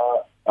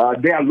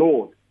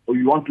Lord, or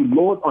you want to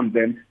lord on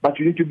them, but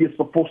you need to be a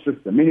support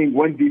system, meaning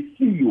when they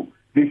see you,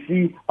 they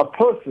see a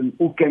person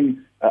who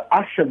can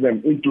usher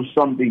them into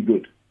something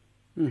good.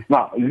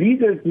 Now,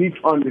 leaders need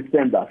to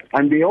understand that,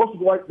 and they also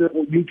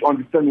need to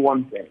understand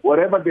one thing: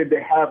 whatever that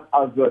they have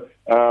as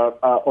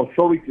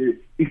authority,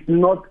 it's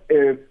not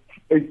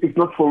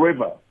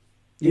forever.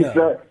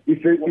 Yeah.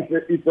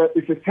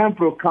 It's a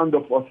temporal kind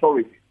of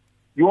authority.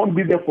 You won't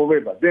be there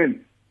forever.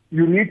 Then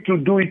you need to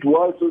do it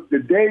well. So the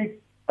day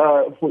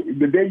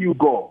you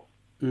go,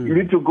 you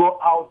need to go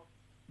out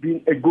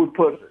being a good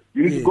person.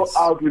 You need to go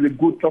out with a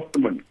good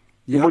testimony.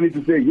 You need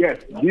to say,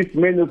 yes, this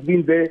man has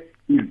been there,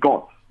 he's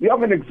gone. We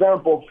have an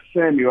example of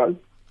Samuel.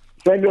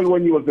 Samuel,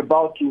 when he was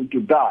about to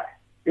die,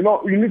 you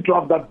need to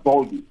have that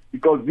boldness,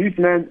 because this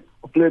man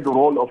played the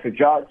role of a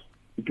judge.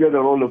 He played the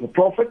role of a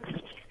prophet.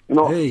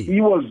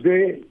 He was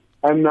there,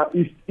 and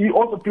he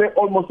also played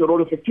almost the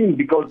role of a king,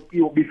 because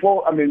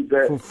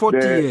for 40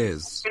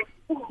 years.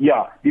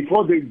 Yeah,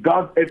 before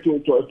God had to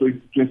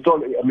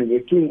install a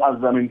king as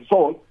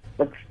Saul,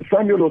 but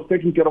Samuel was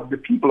taking care of the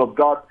people of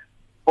God.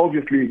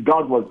 Obviously,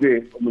 God was there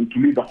to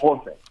lead the whole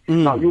thing.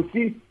 Now, you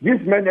see,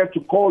 this man had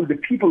to call the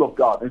people of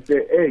God and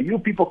say, hey, you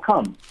people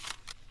come.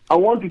 I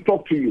want to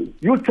talk to you.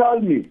 You tell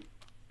me.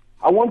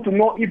 I want to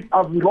know if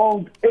I've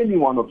wronged any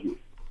one of you.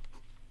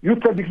 You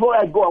said, before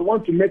I go, I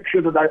want to make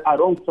sure that I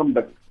wronged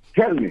somebody.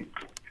 Tell me.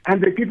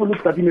 And the people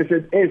looked at him and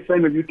said, hey,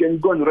 Samuel, you can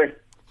go and rest.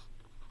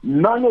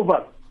 None of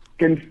us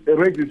can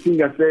raise the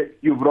finger and say,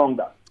 you've wronged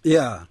us.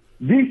 Yeah.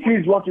 This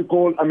is what you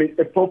call,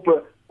 a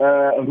proper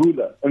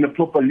ruler and a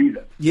proper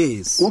leader.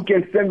 Yes. Who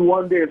can stand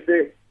one day and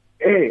say,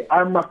 hey,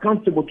 I'm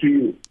accountable to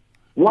you.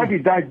 What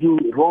did I do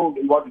wrong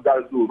and what did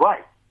I do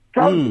right?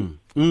 Tell me.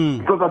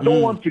 Because I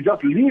don't want to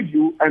just leave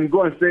you and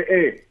go and say,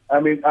 hey,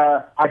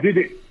 I did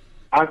it.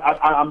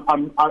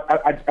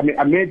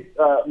 I made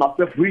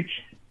myself rich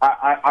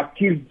I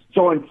killed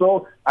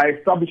so-and-so, I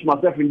established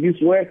myself in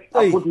this way,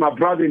 I put my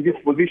brother in this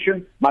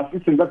position, my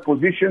sister in that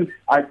position,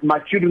 my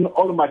children,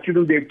 all of my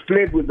children, they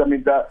played with them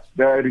in the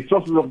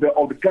resources of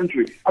the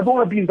country. I don't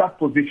want to be in that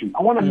position.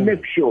 I want to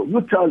make sure,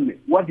 you tell me,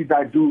 what did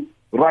I do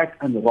right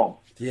and wrong?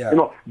 Yeah. You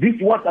know, this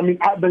is what,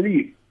 I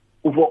believe,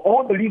 for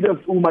all the leaders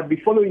who might be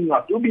following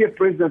us, who be a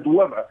president,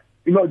 whoever,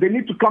 you know, they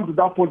need to come to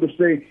that point of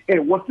saying, hey,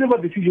 whatever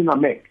decision I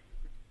make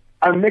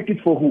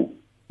it for who?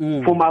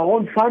 For my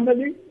own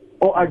family,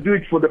 or I do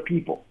it for the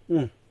people?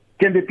 Can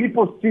the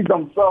people see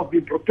themselves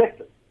being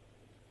protected?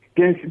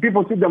 Can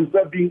people see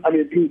themselves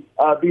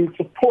being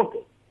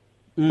supported?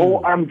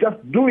 Or I'm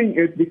just doing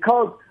it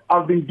because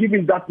I've been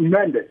given that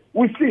mandate?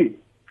 We see,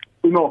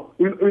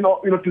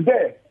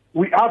 today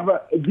we have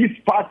this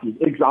party,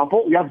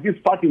 example, we have this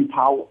party in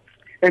power,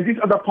 and this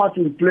other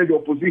party will play the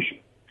opposition.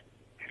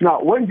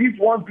 Now, when this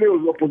one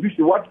plays the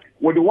opposition, what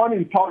the one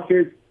in power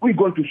says, we're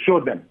going to show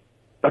them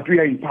that we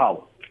are in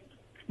power.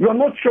 You are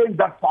not showing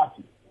that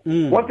party.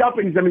 What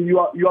happens is, you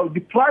are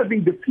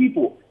depriving the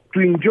people to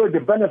enjoy the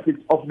benefits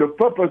of the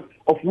purpose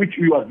of which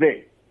you are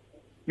there.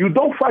 You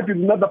don't fight with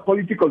another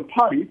political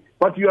party,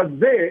 but you are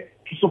there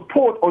to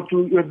support or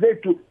you are there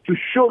to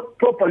show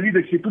proper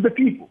leadership to the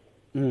people.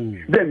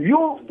 Then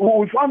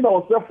we found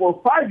ourselves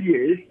for 5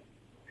 years,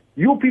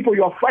 you people,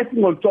 you are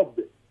fighting on top of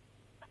it.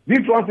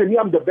 This one says,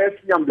 I'm the best,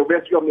 I'm the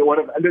best, I'm the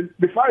whatever. And then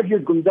the 5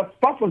 years going to just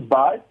pass us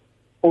by,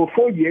 or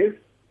 4 years,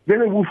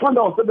 then we found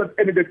ourselves that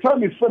the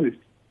term is finished.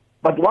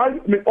 But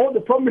all the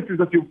promises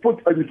that you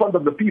put in front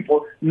of the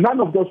people, none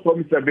of those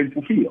promises have been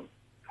fulfilled.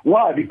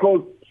 Why?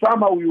 Because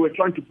somehow we were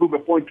trying to prove a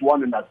point to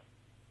one another.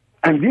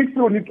 And these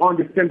people need to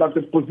understand that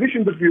the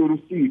position that you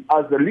receive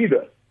as a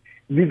leader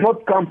did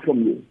not come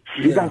from you.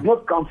 It does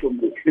not come from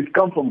you. It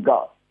comes from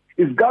God.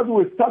 It's God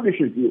who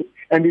establishes you.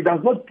 And He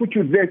does not put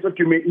you there so that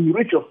you may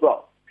enrich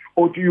yourself,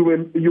 or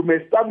you may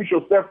establish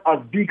yourself as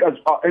big as.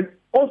 And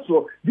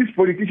also, this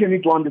politician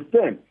need to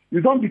understand. You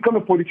don't become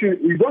a politician.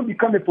 You don't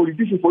become a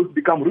politician for you to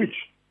become rich.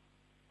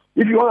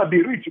 If you want to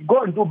be rich,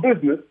 go and do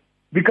business.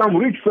 Become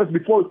rich first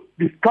before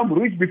you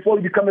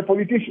become a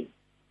politician.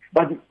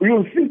 But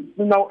you see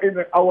now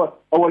in our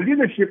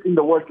leadership in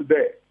the world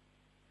today,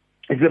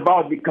 it's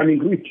about becoming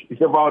rich.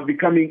 It's about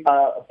becoming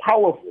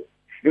powerful.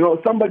 You know,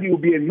 somebody will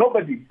be a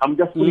nobody. I'm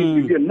just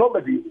putting to be a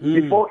nobody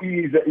before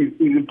he is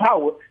in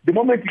power. The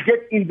moment you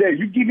get in there,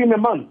 you give him a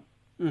month.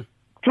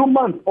 2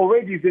 months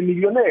already is a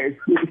millionaire.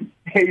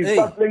 He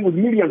starts playing with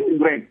millions in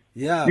rent.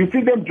 Yeah. You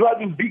see them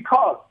driving big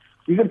cars.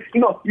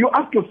 You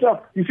ask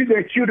yourself, you see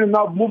their children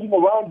now moving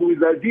around with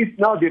this,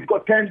 now they've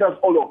got tenders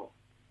all over.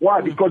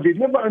 Why? Because they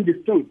never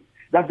understood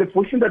that the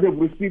position that they've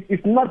received is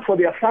not for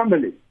their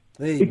family.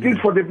 It is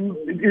for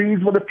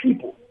the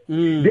people.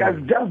 They are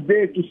just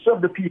there to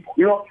serve the people.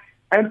 You know,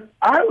 and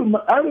I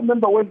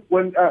remember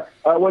when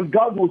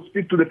God would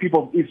speak to the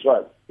people of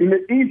Israel. In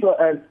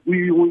Israel, we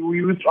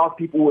used to have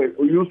people.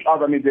 We used to have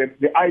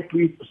the high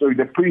priest,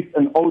 the priest,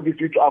 and all this.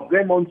 We used to have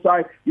them on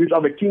side. We used to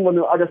have the king on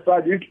the other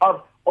side. We used to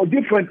have a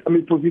different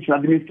positions,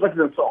 administrators,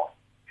 and so on.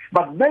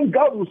 But then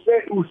God will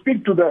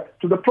speak to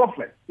the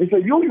prophet. He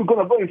said, "You're going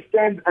to go and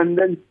stand and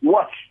then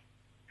watch."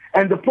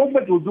 And the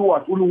prophet will do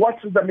what? Will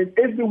watch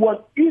everyone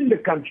in the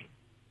country,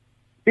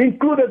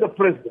 including the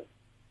president.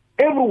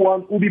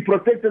 Everyone will be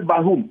protected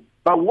by whom?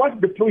 By what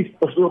the priest,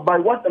 by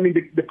what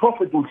the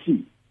prophet will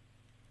see.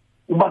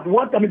 But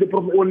what the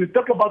prophet, when we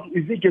talk about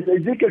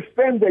Ezekiel,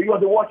 stand there, you are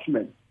the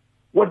watchman.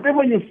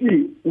 Whatever you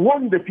see,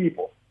 warn the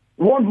people.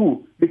 Warn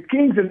who? The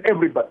kings and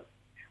everybody.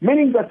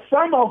 Meaning that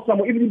somehow,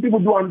 even if people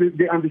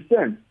they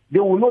understand, they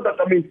will know that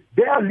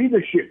their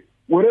leadership,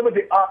 wherever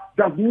they are,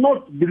 does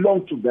not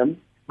belong to them,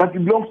 but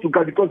it belongs to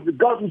God, because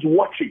God is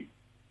watching,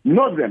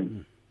 not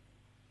them.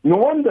 No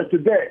wonder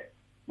today,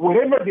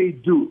 whatever they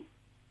do,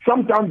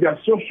 sometimes they are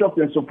so shocked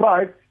and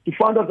surprised to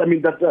find out, that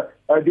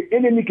the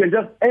enemy can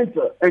just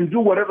enter and do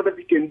whatever that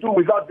he can do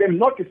without them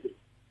noticing.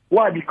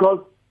 Why? Because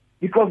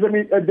they don't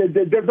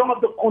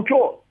have the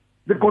control.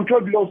 The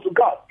control belongs to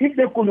God. If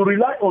they could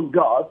rely on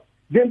God,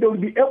 then they will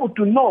be able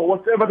to know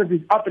whatever that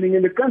is happening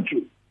in the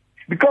country.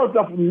 Because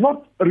of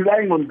not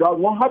relying on God,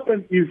 what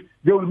happens is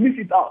they will miss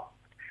it out.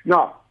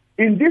 Now,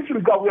 in this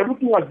regard, we are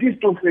looking at these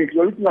two things. We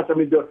are looking at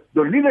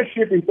the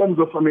leadership in terms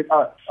of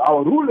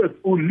our rulers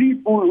who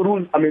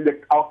rule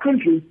our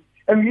country,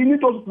 and we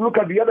need also to look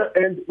at the other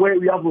end where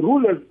we have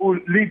rulers who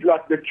lead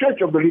like the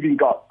Church of the Living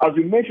God. As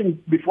we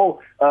mentioned before,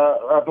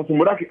 Pastor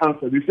Morake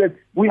answered. We said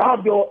we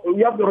have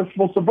the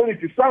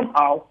responsibility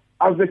somehow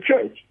as the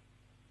church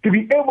to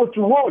be able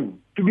to warn,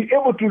 to be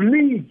able to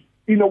lead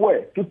in a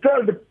way, to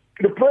tell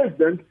the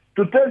president,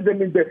 to tell them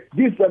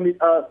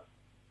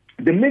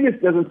the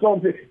ministers and so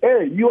on, say,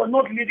 hey, you are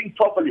not leading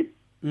properly.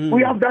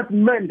 We have that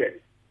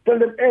mandate. Tell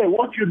them, hey,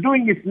 what you're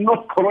doing is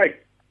not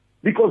correct,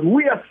 because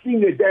we are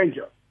seeing a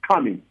danger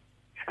coming.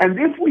 And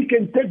if we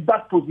can take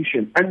that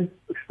position and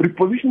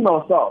reposition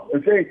ourselves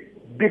and say,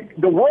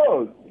 the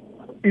world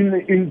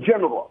in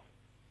general,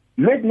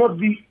 let not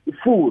be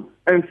fooled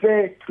and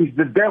say it's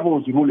the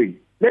devil's ruling.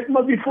 Let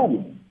not be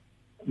fooled.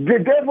 The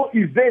devil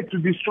is there to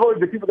destroy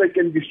the people that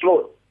can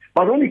destroy.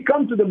 But when it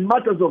comes to the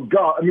matters of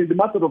God, the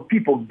matters of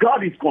people,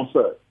 God is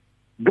concerned.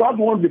 God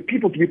wants the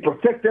people to be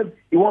protected.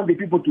 He wants the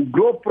people to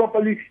grow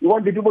properly. He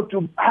wants the people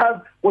to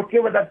have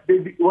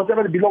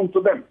whatever belongs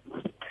to them.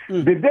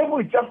 The devil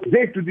is just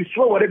there to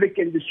destroy whatever he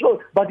can destroy.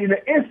 But in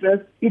the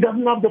essence, he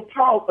doesn't have the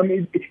power.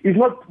 He's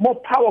not more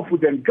powerful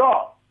than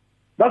God.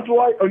 That's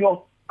why,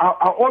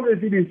 I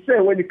always even say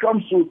when it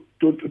comes to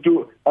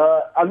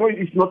I know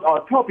it's not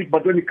our topic,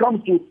 but when it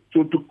comes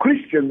to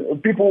Christian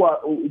people who are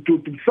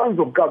to sons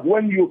of God,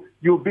 when you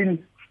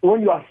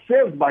are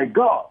saved by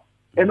God,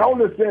 and I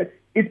always say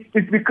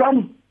it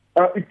becomes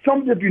it's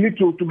something that you need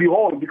to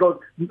behold, because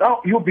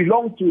now you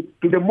belong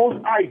to the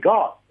Most High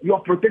God. You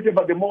are protected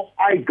by the Most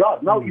High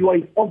God. Now you are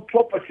His own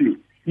property.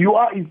 You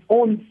are His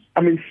own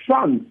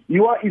son.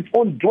 You are His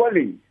own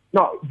dwelling.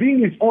 Now,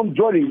 being His own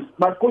dwelling,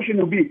 my question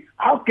will be,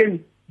 how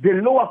can the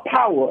lower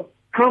power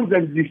come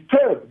and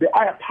disturb the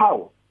higher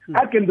power?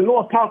 How can the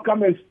lower power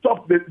come and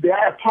stop the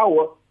higher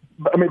power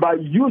by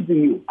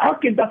using you? How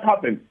can that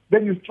happen?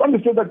 Then you're trying to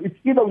say that it's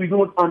either we do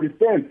not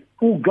understand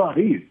who God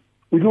is,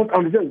 we don't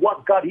understand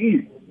what God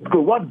is,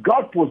 because what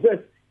God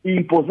possesses,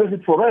 He possesses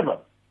it forever.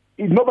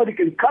 Nobody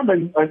can come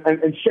and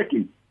shake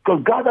Him,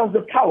 because God has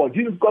the power.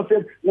 Jesus God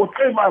said,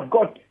 whatever I've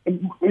got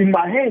in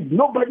my hand,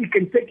 nobody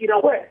can take it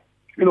away.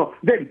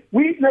 Then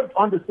we have to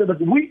understand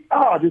that we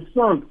are the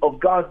sons of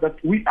God, that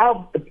we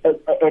have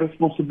a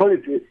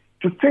responsibility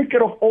to take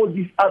care of all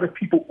these other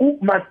people who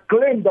might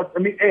claim that,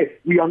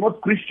 we are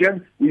not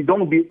Christian, we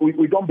don't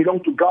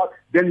belong to God,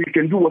 then we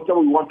can do whatever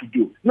we want to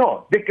do.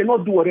 No, they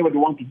cannot do whatever they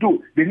want to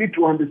do. They need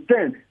to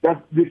understand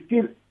that they're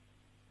still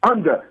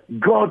under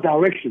God's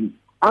direction,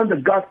 under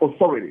God's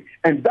authority.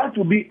 And that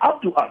will be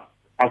up to us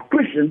as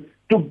Christians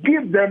to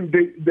give them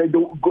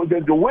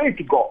the way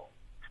to go.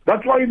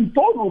 That's why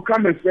Paul will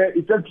come and say,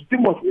 he said to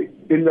Timothy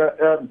in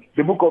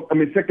the book of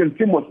 2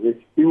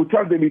 Timothy, he will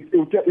tell them, he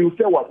will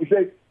say what? He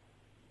said,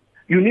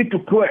 you need to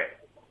pray.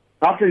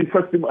 After in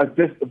First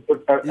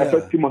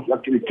Timothy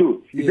actually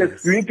too. He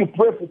says, you need to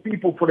pray for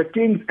people, for the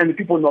kings and the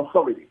people in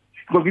authority.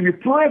 Because if you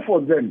pray for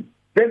them,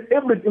 then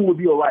everything will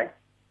be all right.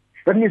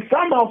 That means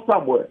somehow,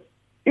 somewhere,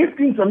 if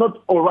things are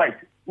not all right,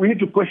 we need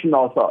to question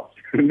ourselves.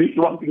 This is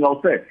one thing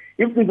I'll say.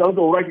 If things are not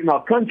all right in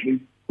our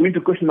country, we need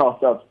to question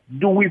ourselves.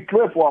 Do we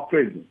pray for our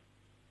president?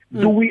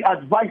 Do we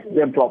advise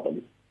them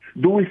properly?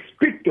 Do we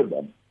speak to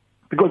them?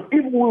 Because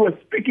if we were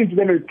speaking to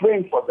them and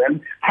praying for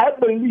them, I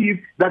believe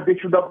that they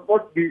should have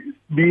not be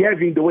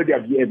behaving the way they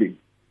are behaving.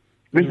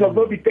 They should have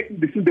not be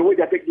taking decisions the way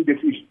they are taking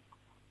decisions.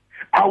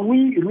 Are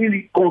we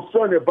really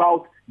concerned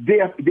about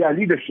their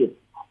leadership?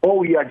 Or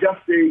we are just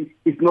saying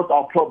it's not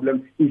our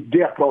problem, it's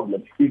their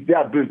problem, it's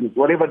their business.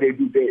 Whatever they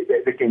do,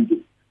 they can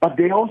do. But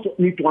they also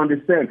need to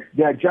understand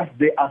they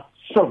are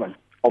servants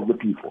of the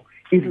people.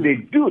 If they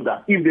do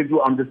that, if they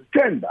do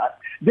understand that,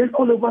 then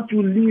all of us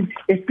will live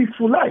a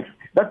peaceful life.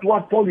 That's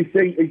what Paul is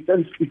saying. He's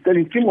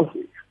telling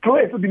Timothy.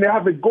 Pray so they may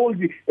have a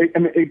golden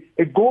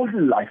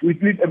life. We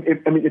live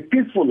a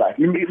peaceful life.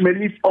 We may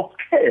live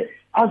okay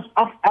as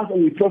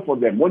we pray for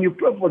them. When you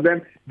pray for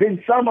them,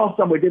 then somehow,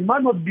 somewhere, they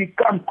might not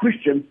become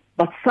Christians,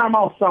 but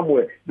somehow,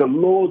 somewhere, the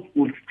Lord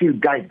will still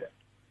guide them.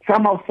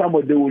 Somehow,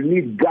 somewhere, they will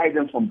need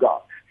guidance from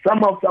God.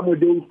 Somehow, somewhere,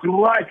 they will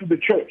cry to the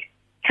church.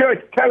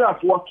 Church, tell us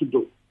what to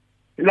do.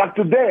 Like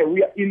today,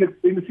 we are in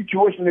a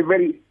situation, a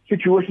very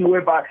situation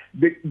whereby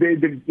the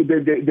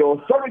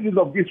authorities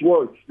of this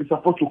world are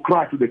supposed to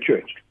cry to the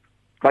church.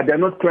 But they're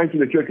not crying to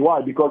the church.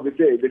 Why? Because they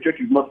say the church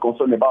is not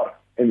concerned about us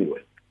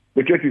anyway.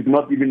 The church is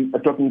not even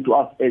talking to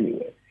us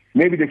anyway.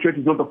 Maybe the church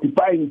is not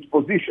occupying its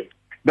position.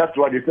 That's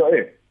why they say,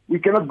 hey, we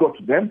cannot go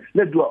to them.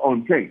 Let's do our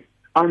own thing.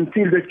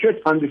 Until the church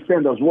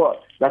understands as well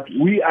that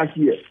we are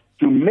here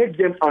to make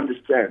them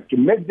understand, to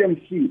make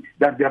them see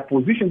that their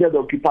position that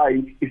they're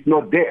occupying is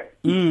not there.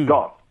 It's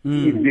God.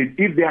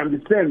 If they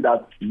understand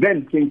that,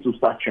 then things will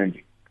start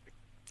changing.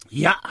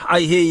 Yeah,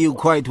 I hear you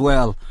quite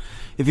well.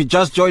 If you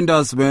just joined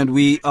us, man,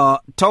 we are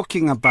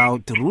talking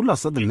about the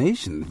rulers of the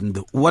nation and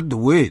what the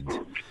word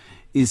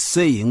is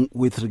saying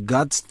with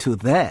regards to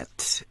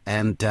that.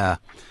 And to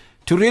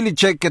really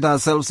check it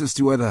ourselves as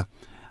to whether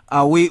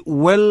are we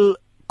well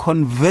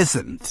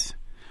conversant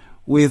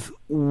with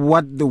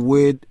what the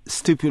word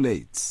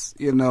stipulates,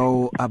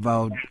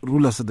 about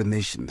rulers of the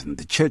nation. And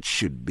the church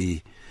should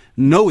be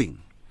knowing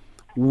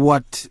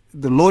what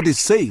the Lord is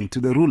saying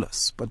to the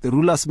rulers, but the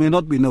rulers may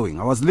not be knowing.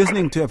 I was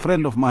listening to a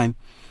friend of mine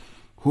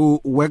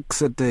who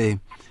works at the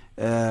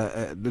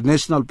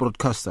national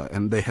broadcaster,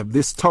 and they have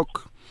this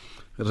talk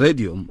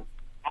radio,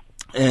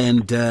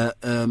 and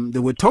they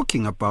were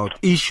talking about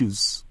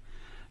issues,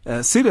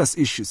 serious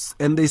issues,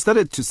 and they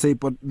started to say,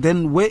 but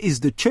then where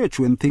is the church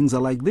when things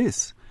are like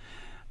this?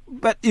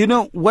 But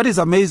what is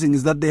amazing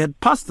is that they had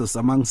pastors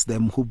amongst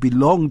them who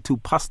belonged to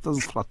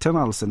pastors'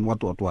 fraternals and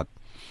what.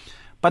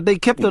 But they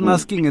kept on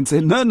asking and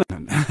saying, no.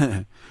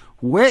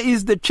 Where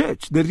is the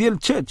church, the real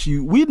church?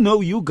 We know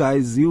you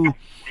guys, you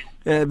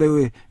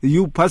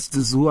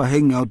pastors who are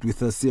hanging out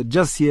with us, you're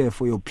just here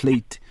for your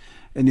plate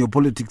and your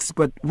politics.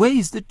 But where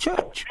is the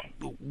church?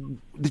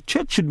 The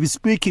church should be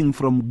speaking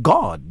from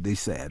God, they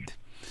said.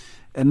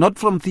 and not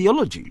from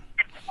theology.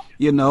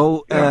 And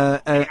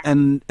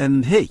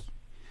hey,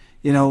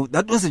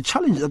 that was a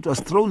challenge that was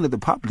thrown at the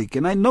public.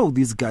 And I know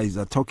these guys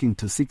are talking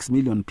to 6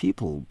 million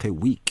people per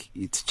week.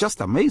 It's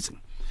just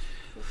amazing.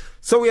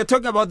 So we are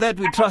talking about that.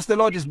 We trust the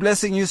Lord is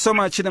blessing you so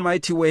much in a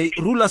mighty way.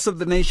 Rulers of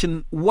the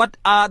nation, what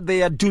are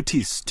their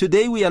duties?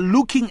 Today we are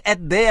looking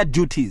at their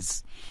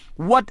duties.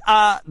 What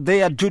are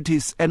their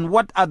duties, and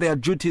what are their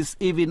duties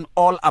even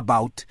all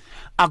about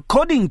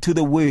according to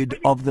the word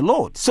of the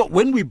Lord? So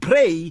when we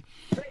pray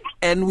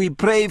and we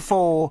pray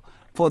for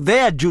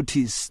their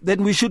duties,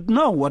 then we should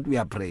know what we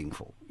are praying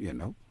for,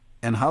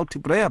 and how to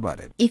pray about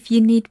it. If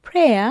you need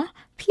prayer,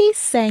 please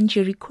send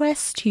your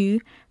request to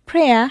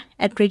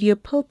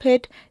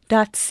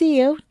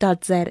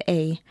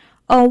prayer@radiopulpit.co.za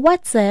or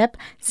WhatsApp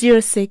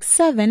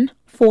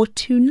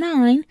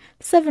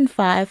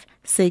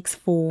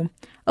 067-429-7564,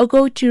 or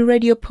go to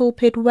Radio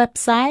Pulpit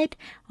website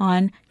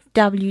on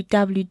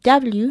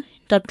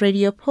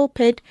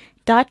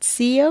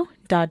www.radiopulpit.co.za.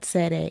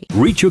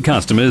 Reach your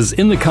customers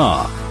in the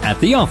car, at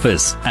the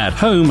office, at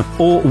home,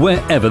 or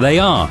wherever they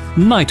are,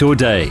 night or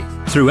day.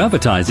 Through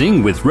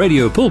advertising with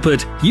Radio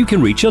Pulpit, you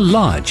can reach a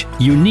large,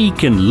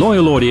 unique and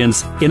loyal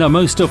audience in a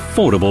most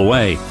affordable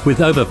way. With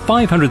over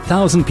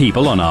 500,000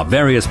 people on our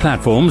various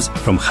platforms,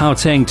 from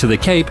Gauteng to the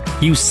Cape,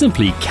 you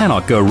simply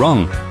cannot go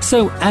wrong.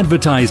 So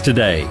advertise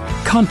today.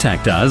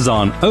 Contact us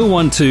on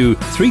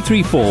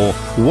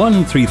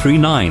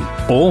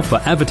 012-334-1339. Or for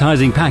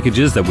advertising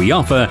packages that we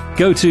offer,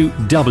 go to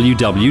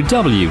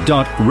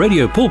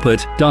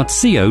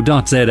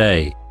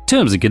www.radiopulpit.co.za.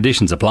 Terms and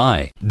conditions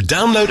apply.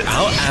 Download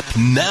our app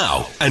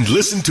now and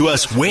listen to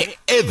us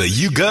wherever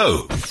you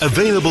go.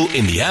 Available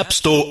in the App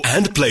Store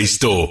and Play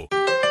Store.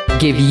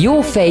 Give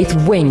your faith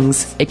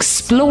wings.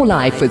 Explore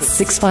life with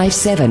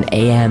 657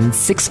 AM.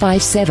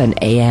 657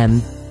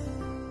 AM.